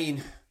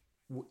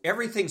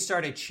 everything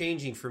started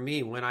changing for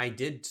me when I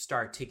did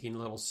start taking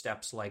little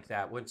steps like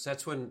that.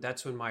 That's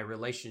when my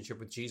relationship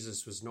with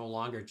Jesus was no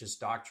longer just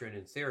doctrine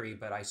and theory,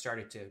 but I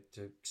started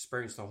to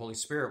experience the Holy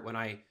Spirit when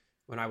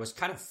I was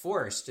kind of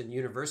forced in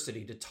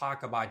university to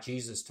talk about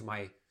Jesus to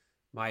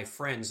my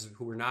friends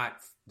who were not,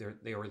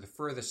 they were the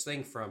furthest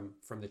thing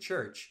from the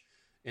church.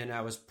 And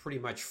I was pretty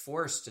much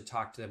forced to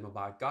talk to them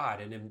about God.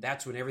 And then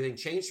that's when everything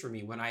changed for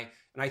me. And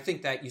I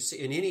think that you see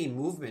in any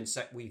movements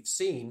that we've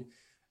seen,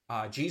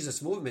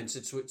 Jesus movements,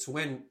 it's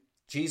when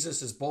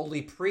Jesus is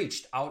boldly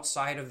preached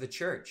outside of the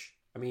church.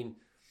 And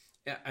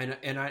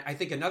I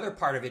think another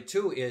part of it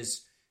too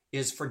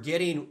is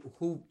forgetting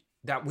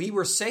that we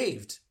were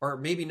saved, or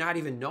maybe not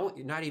even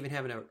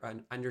having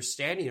an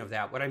understanding of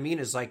that. What I mean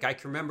is, like, I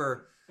can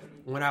remember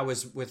when I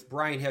was with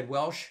Brian Head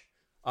Welsh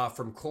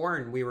from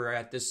Korn, we were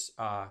at this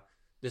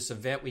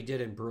event we did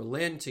in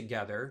Berlin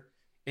together,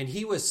 and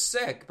he was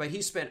sick, but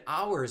he spent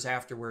hours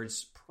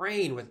afterwards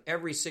praying with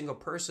every single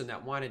person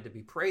that wanted to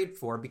be prayed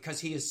for, because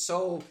he is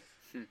so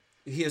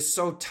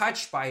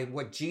touched by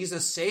what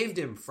Jesus saved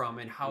him from,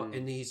 and how,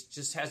 and he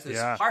just has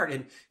this heart.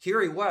 And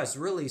here he was,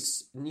 really,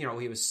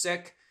 he was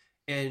sick,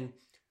 and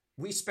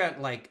we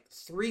spent like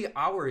 3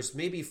 hours,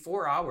 maybe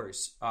 4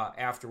 hours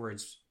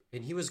afterwards,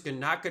 and he was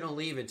not going to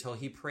leave until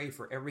he prayed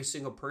for every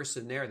single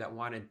person there that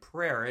wanted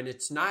prayer. And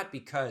it's not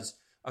because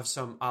of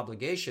some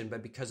obligation,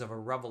 but because of a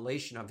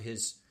revelation of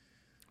his,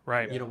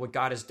 what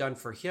God has done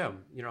for him.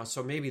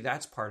 So maybe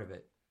that's part of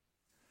it.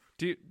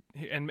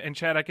 And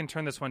Chad, I can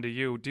turn this one to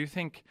you. Do you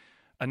think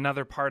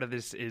another part of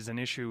this is an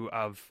issue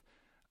of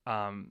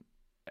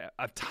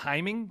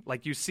timing?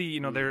 Like, you see,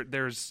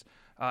 there's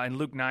in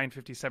Luke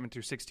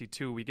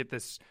 9:57-62, we get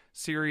this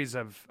series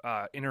of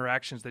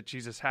interactions that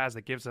Jesus has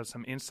that gives us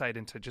some insight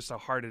into just how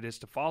hard it is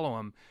to follow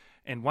him.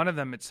 And one of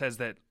them, it says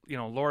that,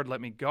 Lord,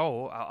 let me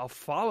go. I'll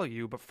follow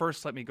you, but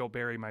first let me go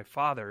bury my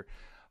father.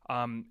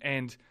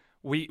 And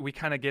we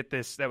kind of get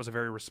this. That was a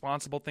very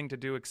responsible thing to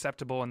do,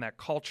 acceptable in that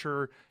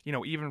culture.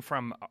 Even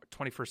from a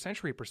 21st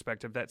century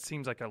perspective, that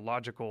seems like a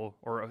logical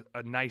or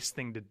a nice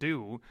thing to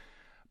do.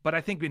 But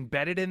I think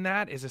embedded in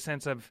that is a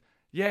sense of,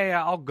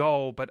 I'll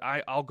go, but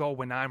I'll go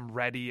when I'm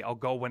ready. I'll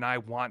go when I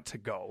want to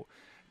go.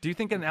 Do you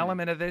think an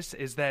element of this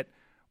is that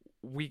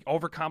we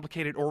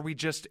overcomplicate it, or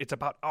it's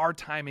about our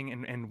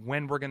timing and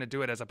when we're going to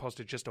do it, as opposed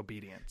to just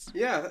obedience?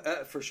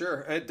 Yeah, for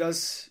sure. It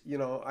does.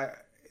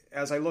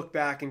 As I look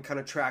back and kind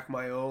of track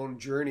my own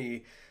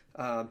journey,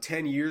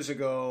 10 years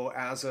ago,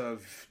 as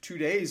of 2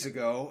 days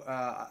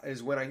ago,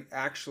 is when I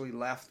actually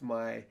left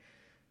my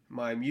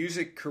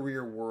music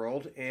career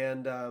world,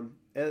 and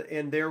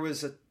there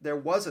was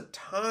a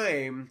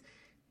time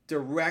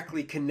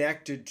directly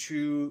connected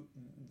to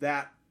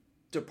that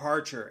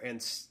departure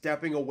and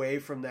stepping away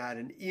from that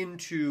and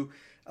into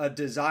a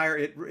desire.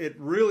 It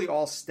really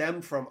all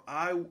stemmed from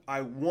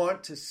I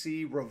want to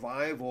see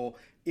revival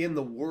in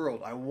the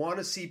world. I want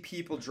to see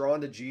people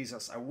drawn to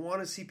Jesus. I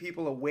want to see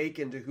people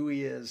awaken to who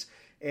he is.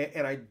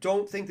 And I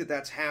don't think that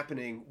that's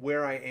happening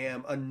where I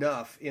am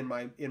enough in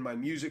my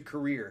music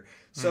career.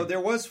 So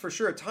there was for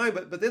sure a time,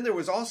 but then there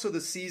was also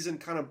the season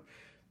kind of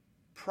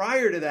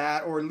prior to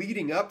that, or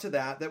leading up to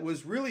that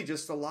was really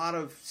just a lot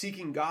of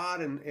seeking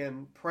God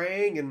and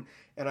praying.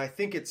 And I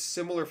think it's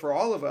similar for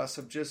all of us,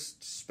 of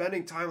just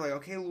spending time like,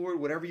 okay, Lord,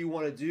 whatever you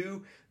want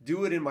to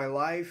do it in my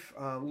life.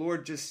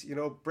 Lord, just,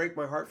 break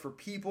my heart for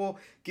people,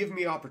 give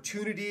me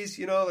opportunities,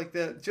 I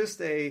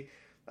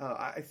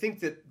think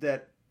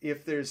that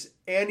if there's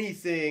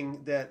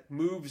anything that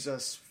moves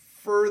us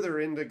further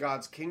into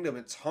God's kingdom,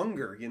 it's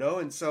hunger,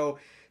 and so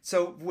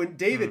when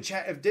David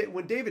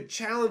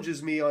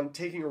challenges me on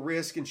taking a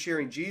risk and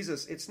sharing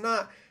Jesus, it's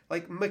not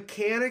like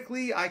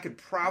mechanically I could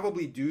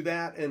probably do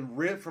that,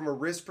 and from a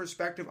risk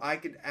perspective I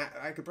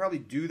could probably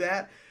do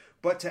that,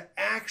 but to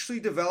actually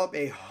develop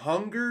a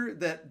hunger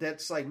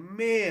that's like,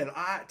 man,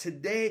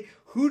 today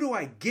who do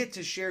I get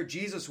to share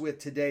Jesus with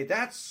today?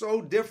 That's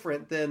so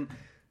different than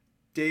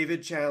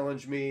David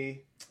challenged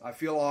me. I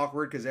feel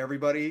awkward because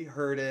everybody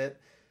heard it.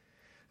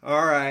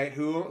 All right,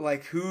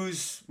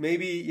 who's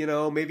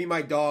maybe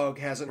my dog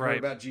hasn't heard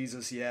about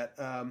Jesus yet.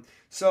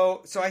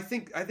 So I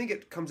think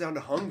it comes down to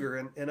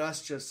hunger and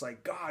us just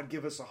like, God,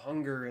 give us a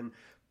hunger.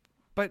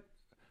 But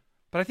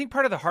I think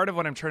part of the heart of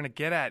what I'm trying to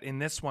get at in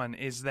this one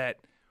is that,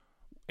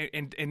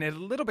 and it a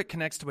little bit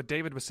connects to what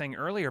David was saying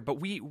earlier,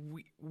 but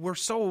we're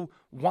so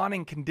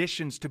wanting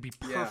conditions to be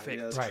perfect.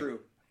 Yeah, that's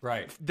true.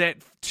 Right. That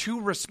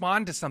to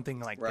respond to something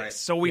like this.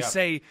 So we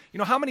say,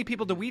 how many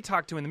people do we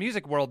talk to in the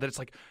music world that it's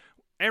like,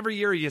 every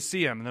year you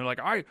see them and they're like,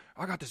 I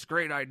got this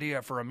great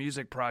idea for a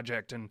music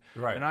project and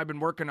I've been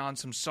working on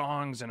some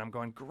songs, and I'm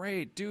going,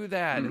 great, do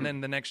that. And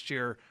then the next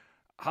year,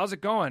 how's it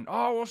going?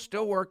 Oh, well,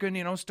 still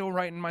working, still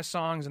writing my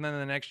songs. And then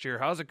the next year,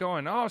 how's it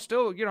going? Oh,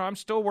 still, I'm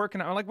still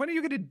working. I'm like, when are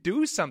you going to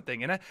do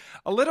something? And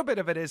a little bit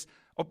of it is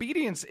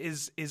obedience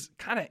is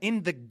kind of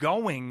in the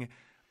going.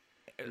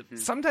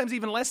 Sometimes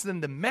even less than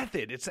the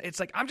method. It's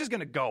like, I'm just going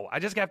to go. I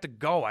just have to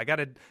go. I got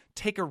to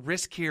take a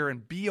risk here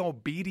and be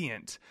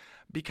obedient,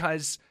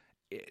 because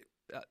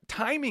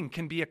timing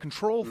can be a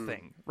control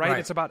thing, right?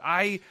 It's about,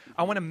 I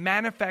want to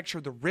manufacture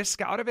the risk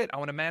out of it. I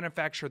want to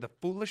manufacture the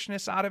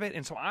foolishness out of it.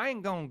 And so I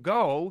ain't going to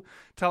go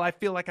till I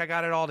feel like I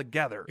got it all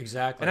together.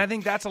 Exactly. And I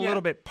think that's a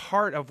little bit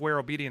part of where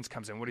obedience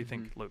comes in. What do you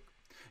think, Luke?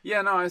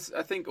 Yeah, no, I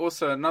think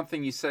also another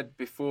thing you said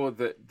before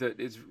that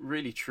is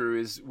really true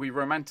is we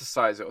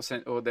romanticize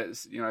it, or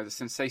there's the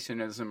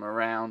sensationalism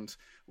around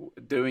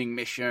doing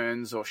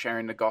missions or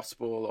sharing the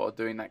gospel or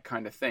doing that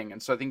kind of thing. And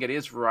so I think it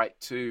is right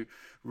to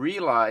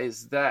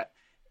realize that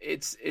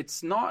it's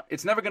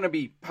never going to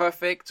be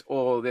perfect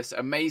or this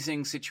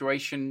amazing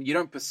situation. You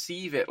don't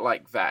perceive it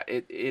like that.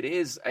 It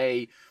is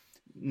a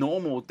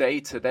normal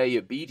day-to-day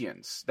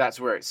obedience. That's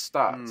where it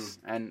starts.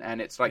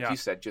 And it's like you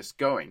said, just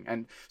going.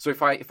 And so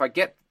if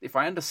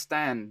I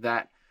understand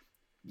that,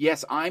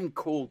 yes, I'm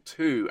called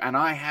too, and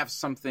I have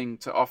something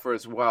to offer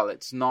as well.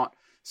 It's not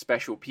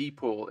special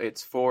people,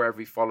 it's for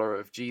every follower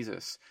of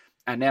Jesus.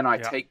 And then I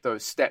take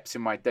those steps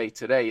in my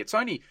day-to-day. It's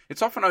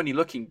often only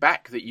looking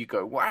back that you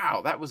go,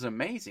 wow, that was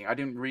amazing. I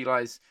didn't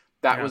realize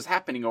that was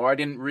happening, or I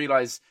didn't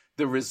realize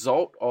the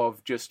result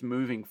of just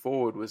moving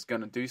forward was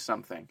going to do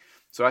something.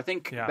 So I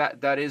think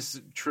that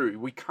is true.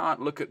 We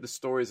can't look at the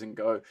stories and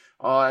go,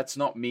 oh, that's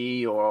not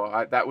me,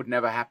 or that would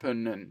never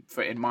happen and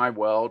in my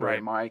world or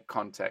in my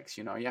context.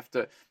 You have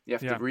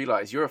to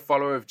realize you're a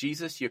follower of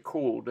Jesus, you're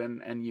called,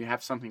 and you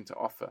have something to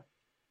offer.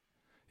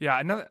 Yeah,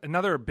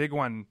 another big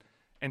one,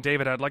 and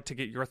David, I'd like to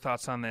get your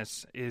thoughts on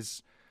this,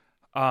 is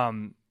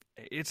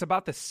it's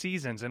about the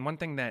seasons. And one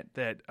thing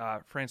that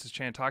Francis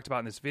Chan talked about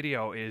in this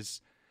video is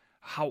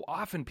how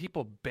often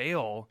people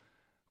bail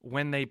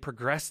when they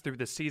progress through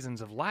the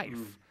seasons of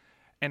life.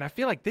 And I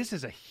feel like this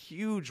is a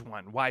huge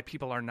one, why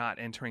people are not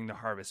entering the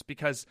harvest,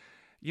 because,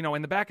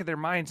 in the back of their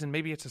minds, and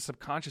maybe it's a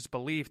subconscious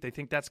belief, they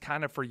think that's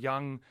kind of for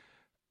young,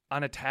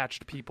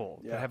 unattached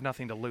people that have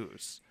nothing to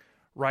lose,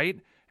 right?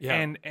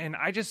 Yeah. And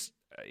I just,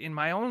 in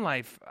my own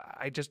life,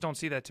 I just don't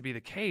see that to be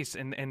the case.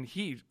 And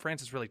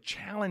Francis really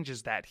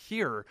challenges that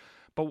here,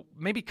 but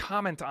maybe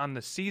comment on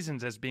the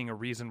seasons as being a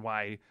reason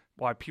why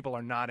people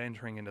are not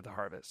entering into the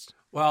harvest.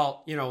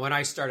 Well, when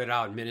I started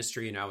out in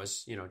ministry and I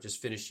was,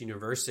 just finished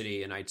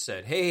university, and I'd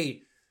said,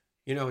 hey,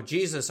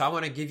 Jesus, I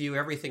want to give you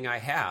everything I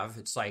have.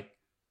 It's like,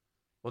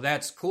 well,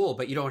 that's cool,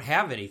 but you don't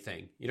have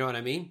anything. You know what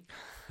I mean?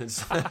 And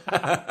so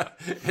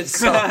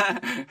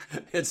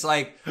it's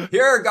like,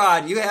 here,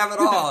 God, you have it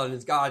all.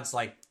 And God's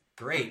like,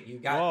 great, you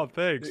got. Oh,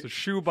 thanks. A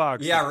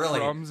shoebox. Yeah, with really.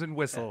 Drums and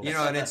whistles.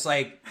 And it's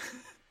like,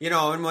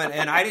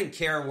 and I didn't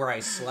care where I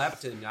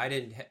slept, and I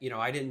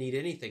didn't need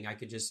anything. I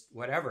could just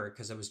whatever,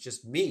 because it was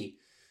just me.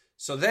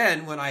 So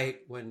then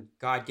when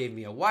God gave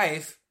me a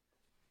wife,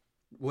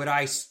 would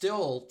I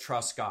still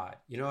trust God?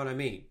 You know what I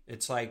mean?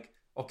 It's like,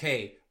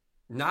 okay,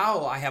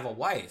 now I have a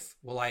wife.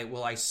 Will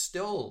I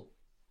still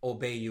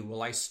obey you?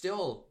 Will I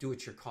still do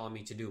what you're calling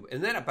me to do?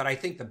 But I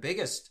think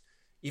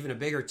even a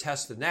bigger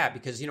test than that,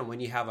 because,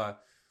 when you have a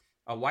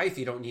wife,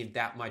 you don't need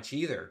that much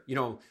either,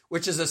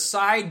 which is a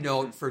side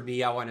note for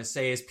me. I want to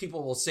say is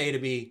people will say to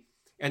me,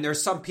 and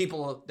there's some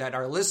people that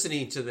are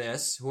listening to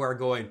this who are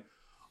going,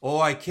 oh,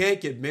 I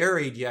can't get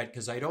married yet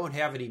because I don't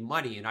have any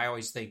money. And I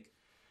always think,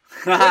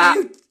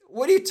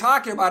 what are you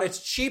talking about?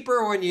 It's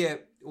cheaper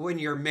when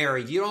you're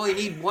married. You only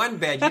need one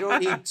bed. You don't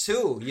need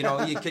two. You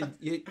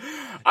can.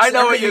 I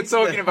know what you're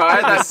talking about. I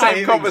had that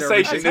same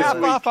conversation It's this half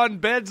week. off on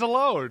beds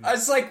alone.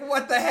 It's like,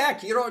 what the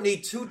heck? You don't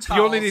need two towels.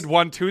 You only need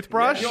one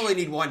toothbrush. You only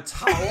need one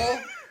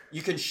towel.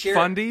 You can share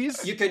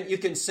fundies. You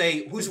can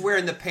say, who's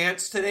wearing the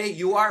pants today?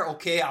 You are?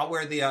 Okay, I'll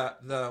wear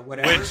the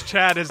whatever. Which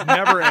Chad has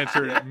never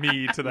answered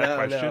me to that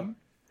question.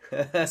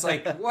 No. It's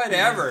like,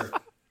 whatever.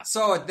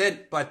 So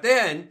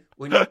then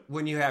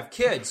when you have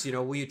kids,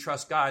 will you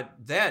trust God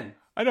then?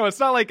 I know, it's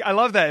not like, I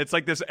love that. It's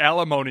like this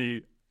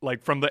alimony,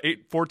 like from the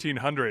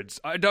 1400s.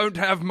 I don't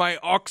have my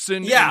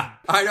oxen Yeah,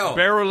 I know.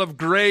 barrel of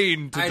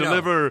grain to I know.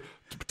 deliver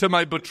to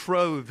my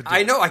betrothed.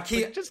 I know. I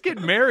can't. Like, just get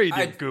married,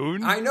 you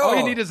goon. I know. All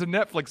you need is a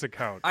Netflix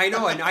account. I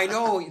know, and I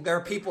know there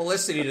are people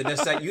listening to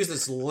this that use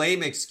this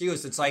lame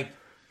excuse. It's like,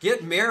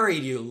 get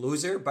married, you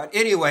loser. But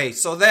anyway,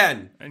 so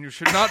then. And you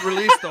should not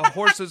release the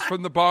horses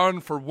from the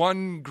barn for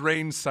one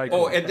grain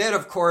cycle. Oh, and then,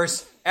 of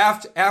course,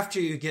 after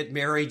you get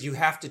married, you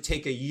have to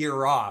take a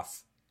year off.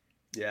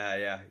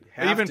 Yeah.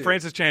 Even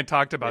Francis Chan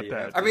talked about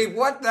that. I mean,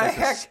 what the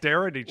heck?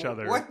 Stare at each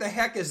other. What the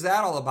heck is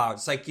that all about?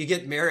 It's like you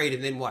get married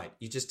and then what?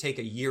 You just take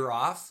a year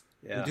off?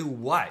 Yeah. And do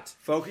what?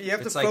 You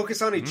have to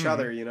focus on each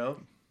other,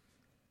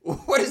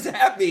 What does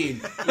that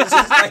mean? It's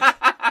just like,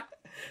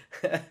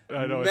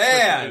 I know,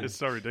 man. it's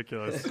so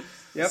ridiculous.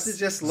 You have to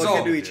just look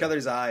into each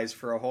other's eyes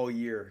for a whole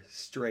year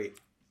straight.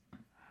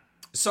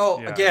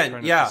 So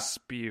again,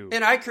 spew.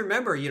 And I can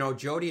remember,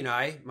 Jody and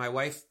I, my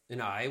wife and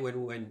I,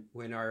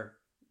 when our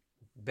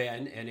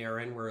Ben and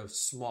Aaron were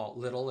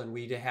little, and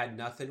we had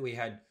nothing. We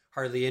had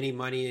hardly any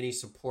money, any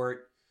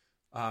support.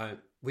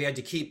 We had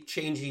to keep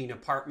changing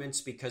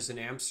apartments because in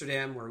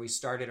Amsterdam, where we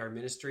started our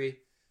ministry,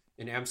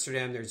 in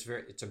Amsterdam,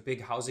 it's a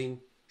big housing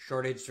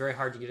shortage. It's very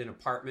hard to get an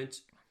apartment.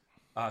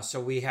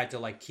 So we had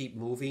to keep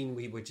moving.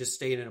 We would just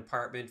stay in an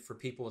apartment for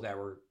people that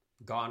were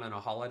gone on a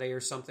holiday or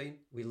something.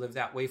 We lived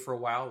that way for a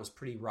while. It was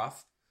pretty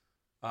rough.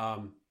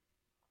 And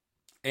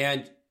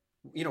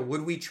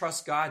would we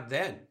trust God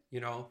then?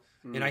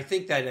 And I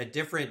think that at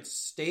different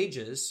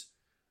stages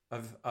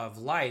of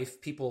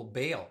life, people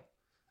bail.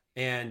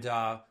 And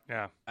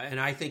and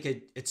I think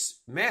it's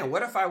man,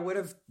 what if I would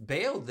have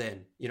bailed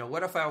then?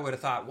 What if I would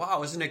have thought,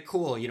 wow, isn't it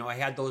cool? I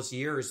had those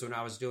years when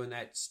I was doing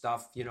that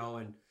stuff, and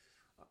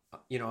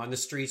on the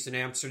streets in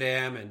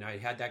Amsterdam, and I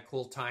had that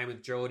cool time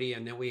with Jody,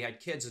 and then we had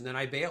kids, and then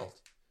I bailed.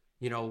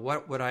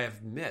 What would I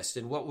have missed,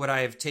 and what would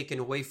I have taken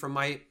away from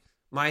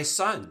my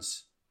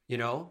sons?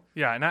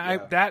 Yeah, and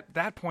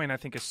that point I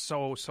think is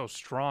so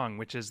strong,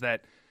 which is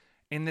that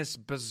in this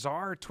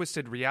bizarre,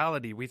 twisted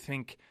reality, we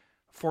think,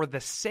 for the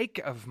sake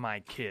of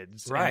my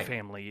kids and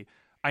family,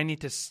 I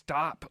need to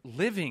stop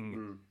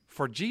living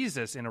for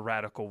Jesus in a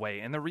radical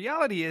way. And the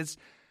reality is,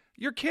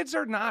 your kids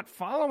are not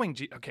following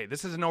Jesus. Okay,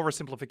 this is an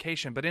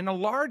oversimplification, but in a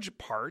large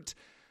part,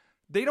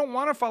 they don't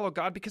want to follow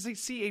God because they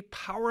see a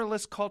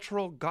powerless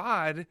cultural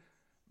God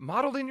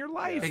modeled in your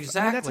life.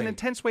 Exactly. I mean, that's an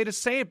intense way to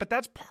say it, but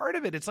that's part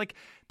of it. It's like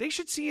they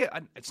should see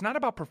it's not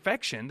about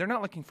perfection. They're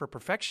not looking for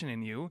perfection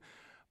in you,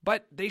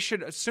 but they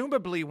should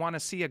assumably want to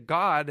see a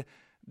God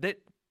that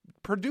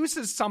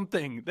produces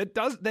something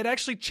that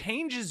actually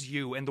changes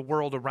you and the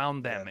world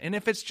around them. And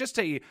if it's just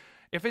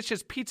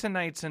pizza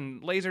nights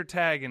and laser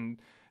tag, and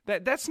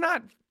that's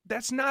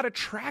not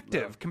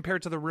attractive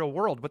compared to the real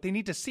world. What they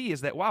need to see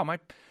is that, wow, my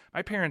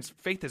parents'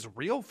 faith is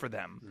real for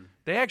them.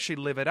 They actually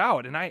live it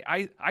out. And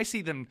I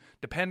see them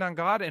depend on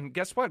God. And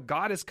guess what?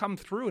 God has come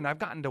through, and I've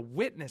gotten to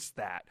witness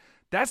that.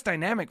 That's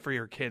dynamic for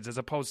your kids, as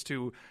opposed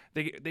to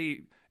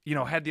they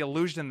had the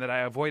illusion that I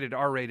avoided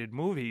R-rated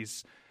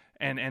movies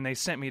and they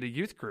sent me to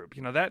youth group.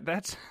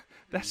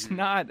 That's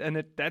not,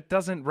 and that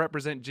doesn't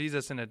represent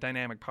Jesus in a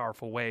dynamic,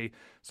 powerful way.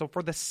 So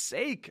for the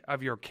sake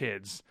of your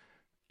kids,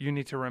 you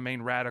need to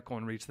remain radical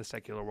and reach the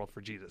secular world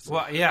for Jesus.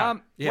 Well, yeah.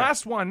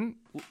 Last one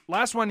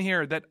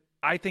here that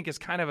I think is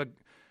kind of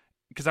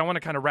because I want to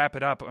kind of wrap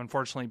it up,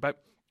 unfortunately,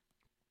 but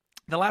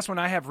the last one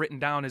I have written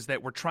down is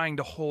that we're trying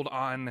to hold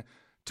on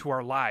to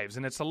our lives.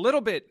 And it's a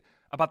little bit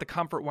about the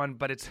comfort one,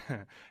 but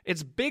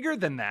it's bigger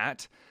than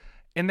that.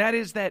 And that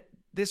is that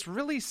this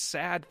really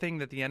sad thing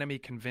that the enemy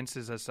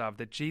convinces us of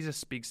that Jesus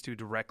speaks to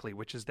directly,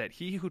 which is that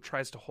he who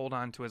tries to hold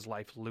on to his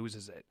life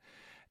loses it.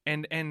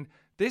 And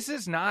this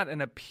is not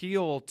an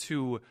appeal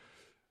to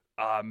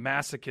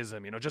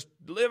masochism, just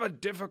live a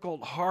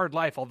difficult, hard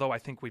life, although I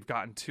think we've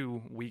gotten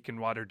too weak and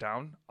watered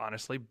down,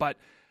 honestly. But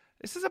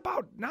this is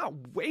about not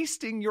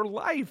wasting your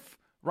life,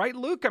 right,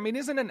 Luke? I mean,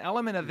 isn't an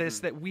element of this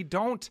that we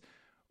don't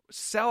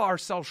sell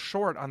ourselves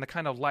short on the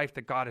kind of life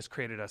that God has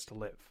created us to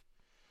live?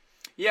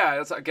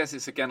 Yeah, I guess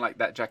it's again like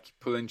that Jackie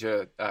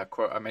Pullinger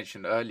quote I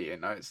mentioned earlier.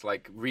 It's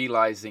like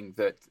realizing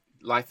that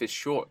life is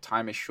short,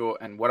 time is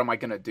short, and what am I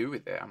going to do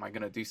with it? Am I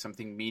going to do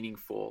something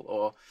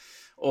meaningful,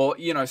 or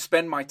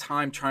spend my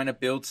time trying to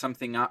build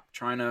something up,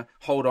 trying to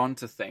hold on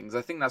to things?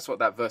 I think that's what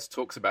that verse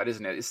talks about,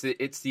 isn't it?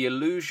 It's the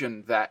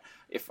illusion that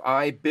if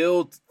I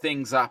build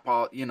things up,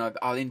 I'll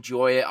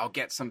enjoy it, I'll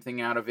get something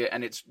out of it,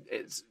 and it's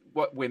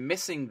what we're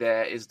missing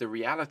there is the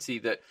reality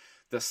that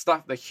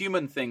the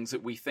human things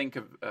that we think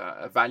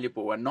are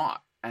valuable are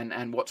not.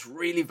 And what's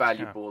really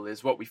valuable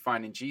is what we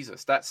find in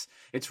Jesus.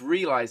 It's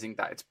realizing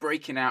that, it's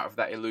breaking out of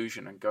that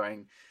illusion and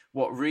going,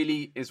 what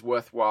really is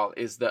worthwhile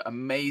is the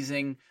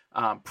amazing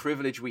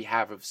privilege we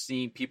have of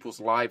seeing people's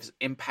lives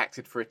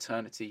impacted for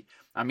eternity.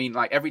 I mean,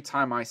 like every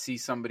time I see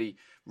somebody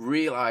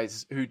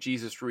realize who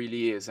Jesus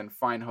really is and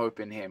find hope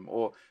in him,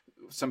 or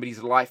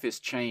somebody's life is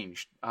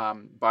changed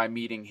by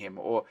meeting him,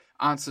 or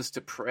answers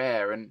to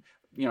prayer, and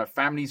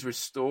families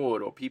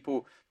restored, or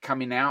people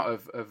coming out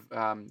of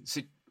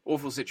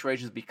awful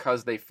situations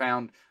because they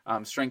found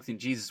strength in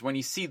Jesus. When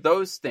you see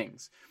those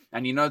things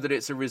and you know that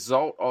it's a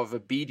result of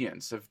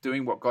obedience, of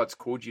doing what God's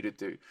called you to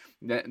do,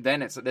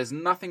 then there's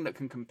nothing that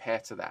can compare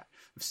to that.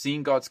 Of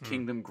seeing God's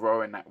kingdom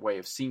grow in that way,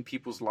 of seeing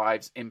people's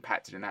lives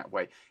impacted in that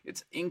way.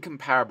 It's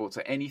incomparable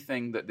to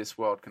anything that this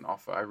world can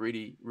offer. I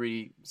really,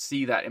 really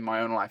see that in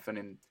my own life and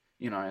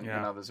in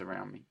others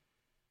around me.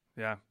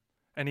 Yeah.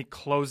 Any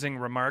closing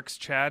remarks,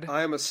 Chad?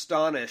 I am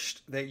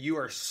astonished that you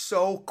are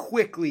so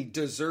quickly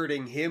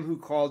deserting him who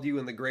called you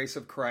in the grace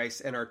of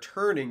Christ and are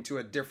turning to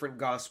a different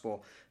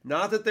gospel.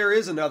 Not that there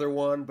is another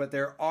one, but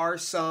there are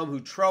some who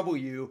trouble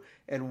you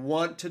and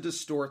want to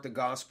distort the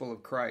gospel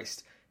of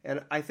Christ.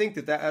 And I think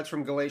that's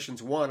from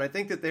Galatians 1. I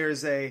think that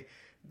there's a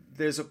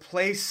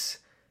place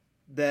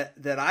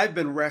that I've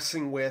been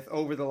wrestling with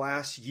over the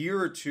last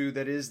year or two,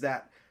 that is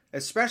that,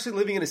 especially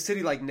living in a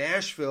city like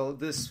Nashville,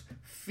 this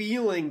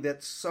feeling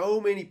that so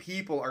many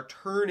people are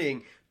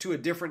turning to a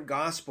different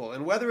gospel.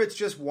 And whether it's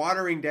just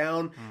watering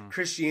down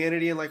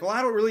Christianity and like, well,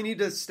 I don't really need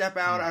to step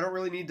out, I don't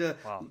really need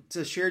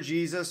to share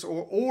Jesus,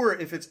 or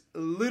if it's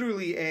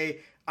literally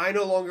I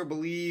no longer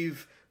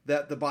believe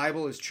that the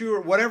Bible is true,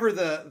 or whatever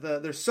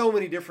there's so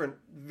many different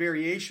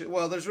variations.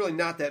 Well, there's really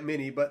not that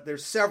many, but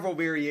there's several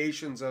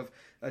variations of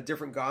a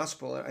different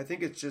gospel. And I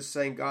think it's just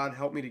saying, God,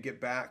 help me to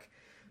get back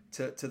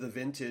to the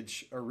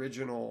vintage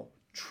original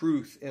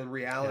truth and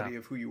reality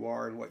of who you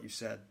are and what you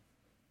said.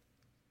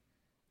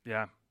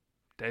 Yeah.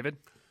 David?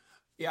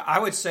 Yeah, I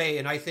would say,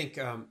 and I think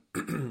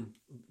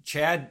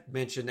Chad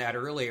mentioned that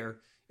earlier,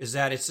 is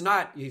that it's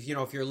not,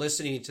 if you're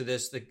listening to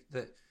this,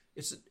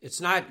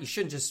 it's not, you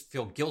shouldn't just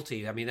feel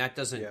guilty. I mean,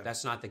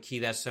 that's not the key.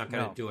 That's not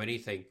going to do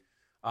anything.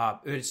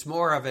 It's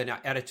more of an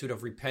attitude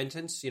of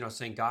repentance,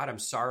 saying, God, I'm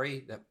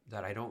sorry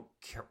that I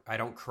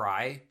don't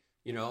cry,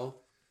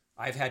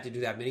 I've had to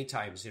do that many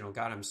times.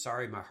 God, I'm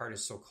sorry. My heart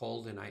is so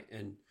cold,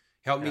 and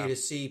help me to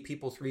see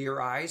people through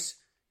your eyes.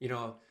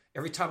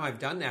 Every time I've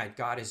done that,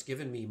 God has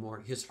given me more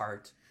his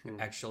heart,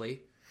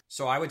 actually.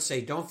 So I would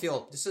say, don't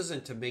feel, this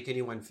isn't to make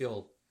anyone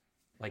feel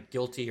like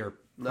guilty or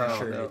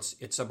pressured. No.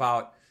 It's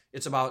about,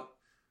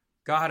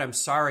 God, I'm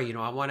sorry.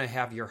 I want to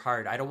have your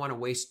heart. I don't want to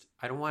waste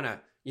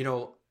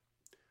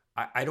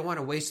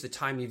the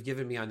time you've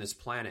given me on this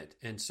planet.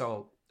 And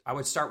so I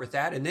would start with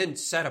that, and then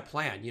set a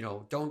plan.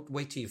 Don't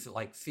wait till you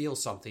feel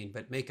something,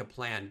 but make a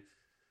plan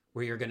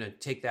where you're going to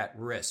take that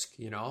risk.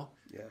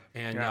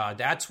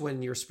 That's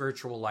when your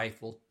spiritual life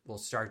will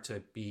start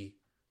to be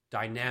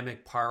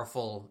dynamic,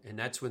 powerful, and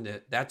that's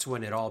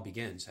when it all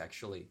begins.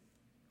 Actually,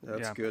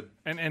 that's good.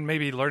 And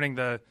maybe learning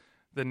the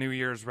New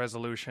Year's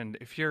resolution.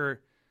 If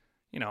you're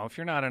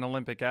not an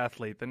Olympic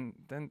athlete,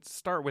 then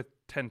start with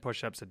 10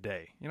 push-ups a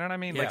day. You know what I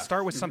mean? Yeah. Like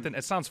start with something.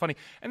 It sounds funny.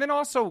 And then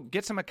also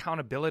get some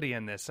accountability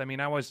in this. I mean,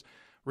 I was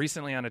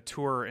recently on a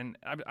tour, and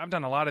I've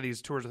done a lot of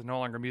these tours with No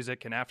Longer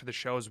Music, and after the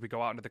shows, we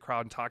go out into the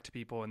crowd and talk to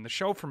people. And the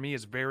show for me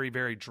is very,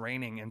 very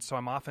draining. And so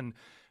I'm often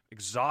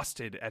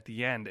exhausted at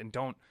the end and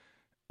don't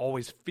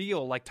always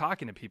feel like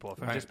talking to people,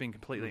 if I'm just being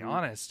completely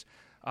honest.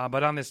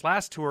 But on this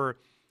last tour,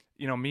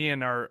 me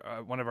and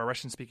one of our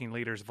Russian-speaking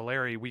leaders,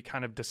 Valery, we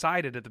kind of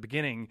decided at the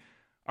beginning,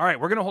 all right,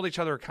 we're going to hold each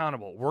other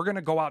accountable. We're going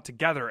to go out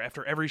together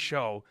after every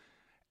show.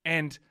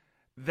 And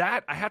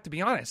that, I have to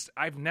be honest,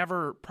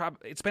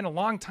 it's been a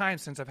long time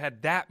since I've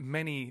had that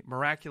many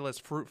miraculous,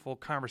 fruitful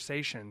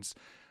conversations.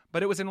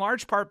 But it was in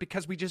large part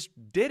because we just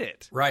did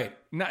it. Right.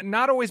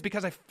 Not always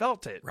because I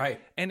felt it.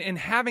 Right. And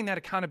having that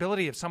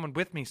accountability of someone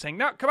with me saying,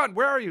 no, come on,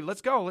 where are you?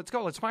 Let's go,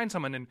 let's find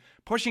someone, and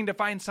pushing to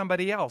find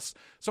somebody else.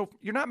 So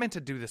you're not meant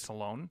to do this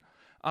alone.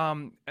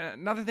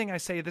 Another thing I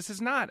say, this is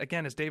not,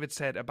 again, as David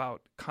said,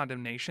 about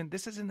condemnation.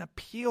 This is an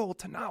appeal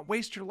to not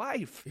waste your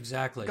life.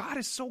 Exactly. God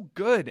is so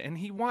good, and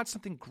he wants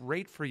something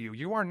great for you.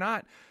 You are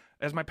not,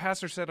 as my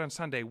pastor said on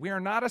Sunday, we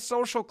are not a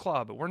social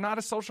club. We're not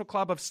a social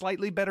club of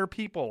slightly better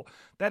people.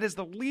 That is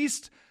the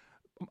least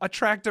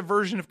attractive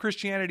version of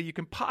Christianity you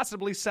can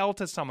possibly sell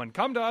to someone.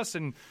 Come to us,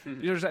 and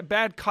there's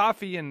bad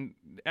coffee and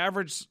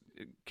average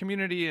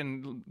community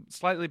and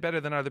slightly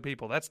better than other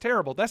people. That's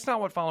terrible. That's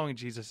not what following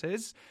Jesus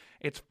is.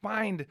 It's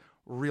find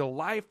real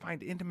life,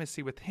 find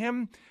intimacy with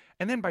him,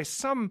 and then by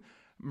some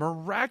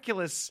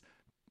miraculous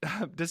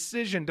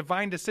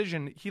divine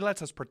decision, he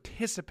lets us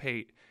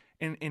participate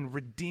in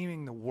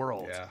redeeming the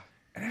world. Yeah.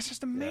 And that's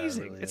just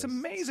amazing. Yeah, it really it's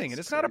amazing. And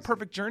it's not a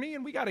perfect journey,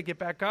 and we got to get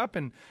back up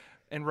and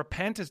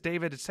repent, as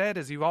David had said,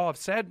 as you all have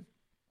said.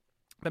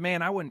 But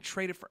man, I wouldn't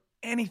trade it for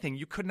anything.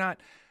 You could not,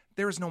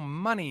 there is no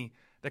money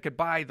that could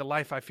buy the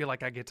life I feel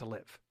like I get to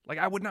live. Like,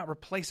 I would not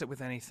replace it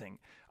with anything.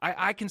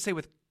 I can say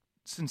with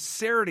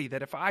sincerity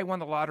that if I won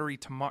the lottery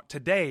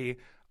today,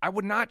 I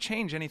would not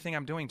change anything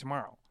I'm doing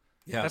tomorrow.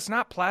 Yeah. That's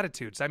not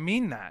platitudes. I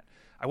mean that.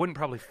 I wouldn't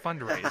probably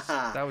fundraise.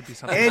 That would be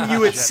something. And you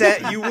would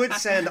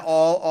send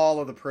all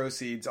of the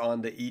proceeds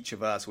on to each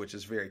of us, which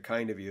is very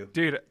kind of you.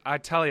 Dude, I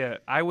tell you,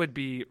 I would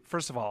be,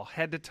 first of all,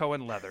 head to toe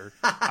in leather.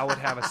 I would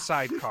have a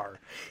sidecar,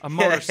 a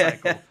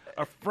motorcycle,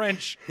 a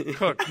French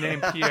cook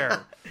named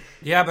Pierre.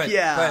 Yeah, but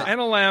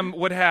NLM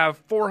would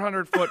have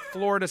 400-foot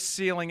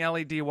floor-to-ceiling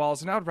LED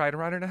walls, and I would ride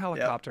around in a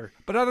helicopter.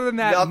 Yep. But other than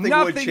that, nothing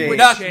would change.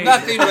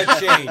 Nothing would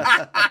change.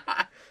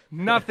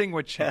 Nothing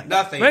would change.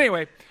 Nothing. But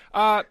anyway,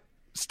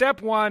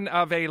 step one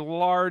of a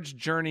large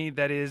journey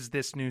that is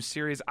this new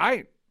series.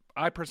 I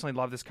personally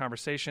love this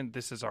conversation.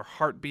 This is our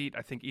heartbeat.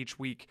 I think each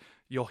week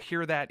you'll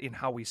hear that in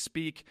how we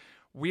speak.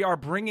 We are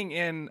bringing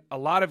in a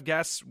lot of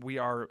guests. We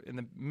are in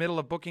the middle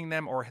of booking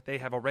them, or they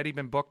have already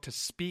been booked to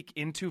speak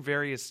into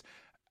various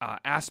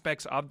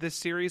aspects of this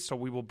series. So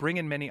we will bring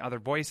in many other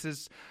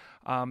voices.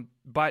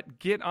 But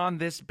get on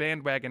this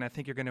bandwagon. I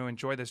think you're going to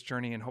enjoy this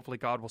journey, and hopefully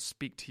God will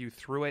speak to you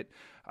through it.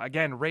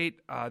 Again, rate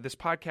this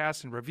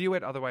podcast and review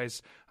it.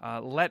 Otherwise,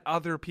 let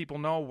other people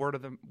know. Word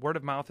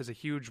of mouth is a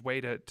huge way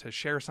to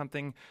share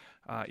something,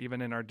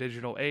 even in our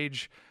digital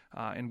age.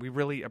 And we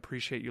really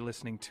appreciate you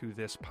listening to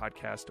this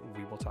podcast.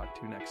 We will talk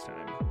to you next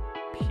time.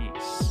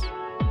 Peace.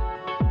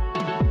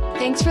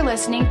 Thanks for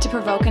listening to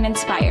Provoke and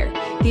Inspire,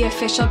 the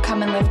official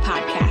Come and Live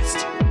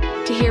podcast.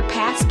 To hear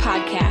past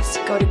podcasts,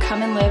 go to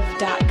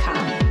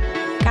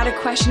comeandlive.com. Got a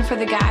question for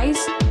the guys?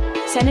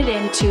 Send it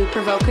in to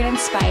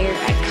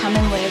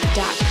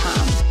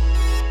provokeandinspire@comeandlive.com.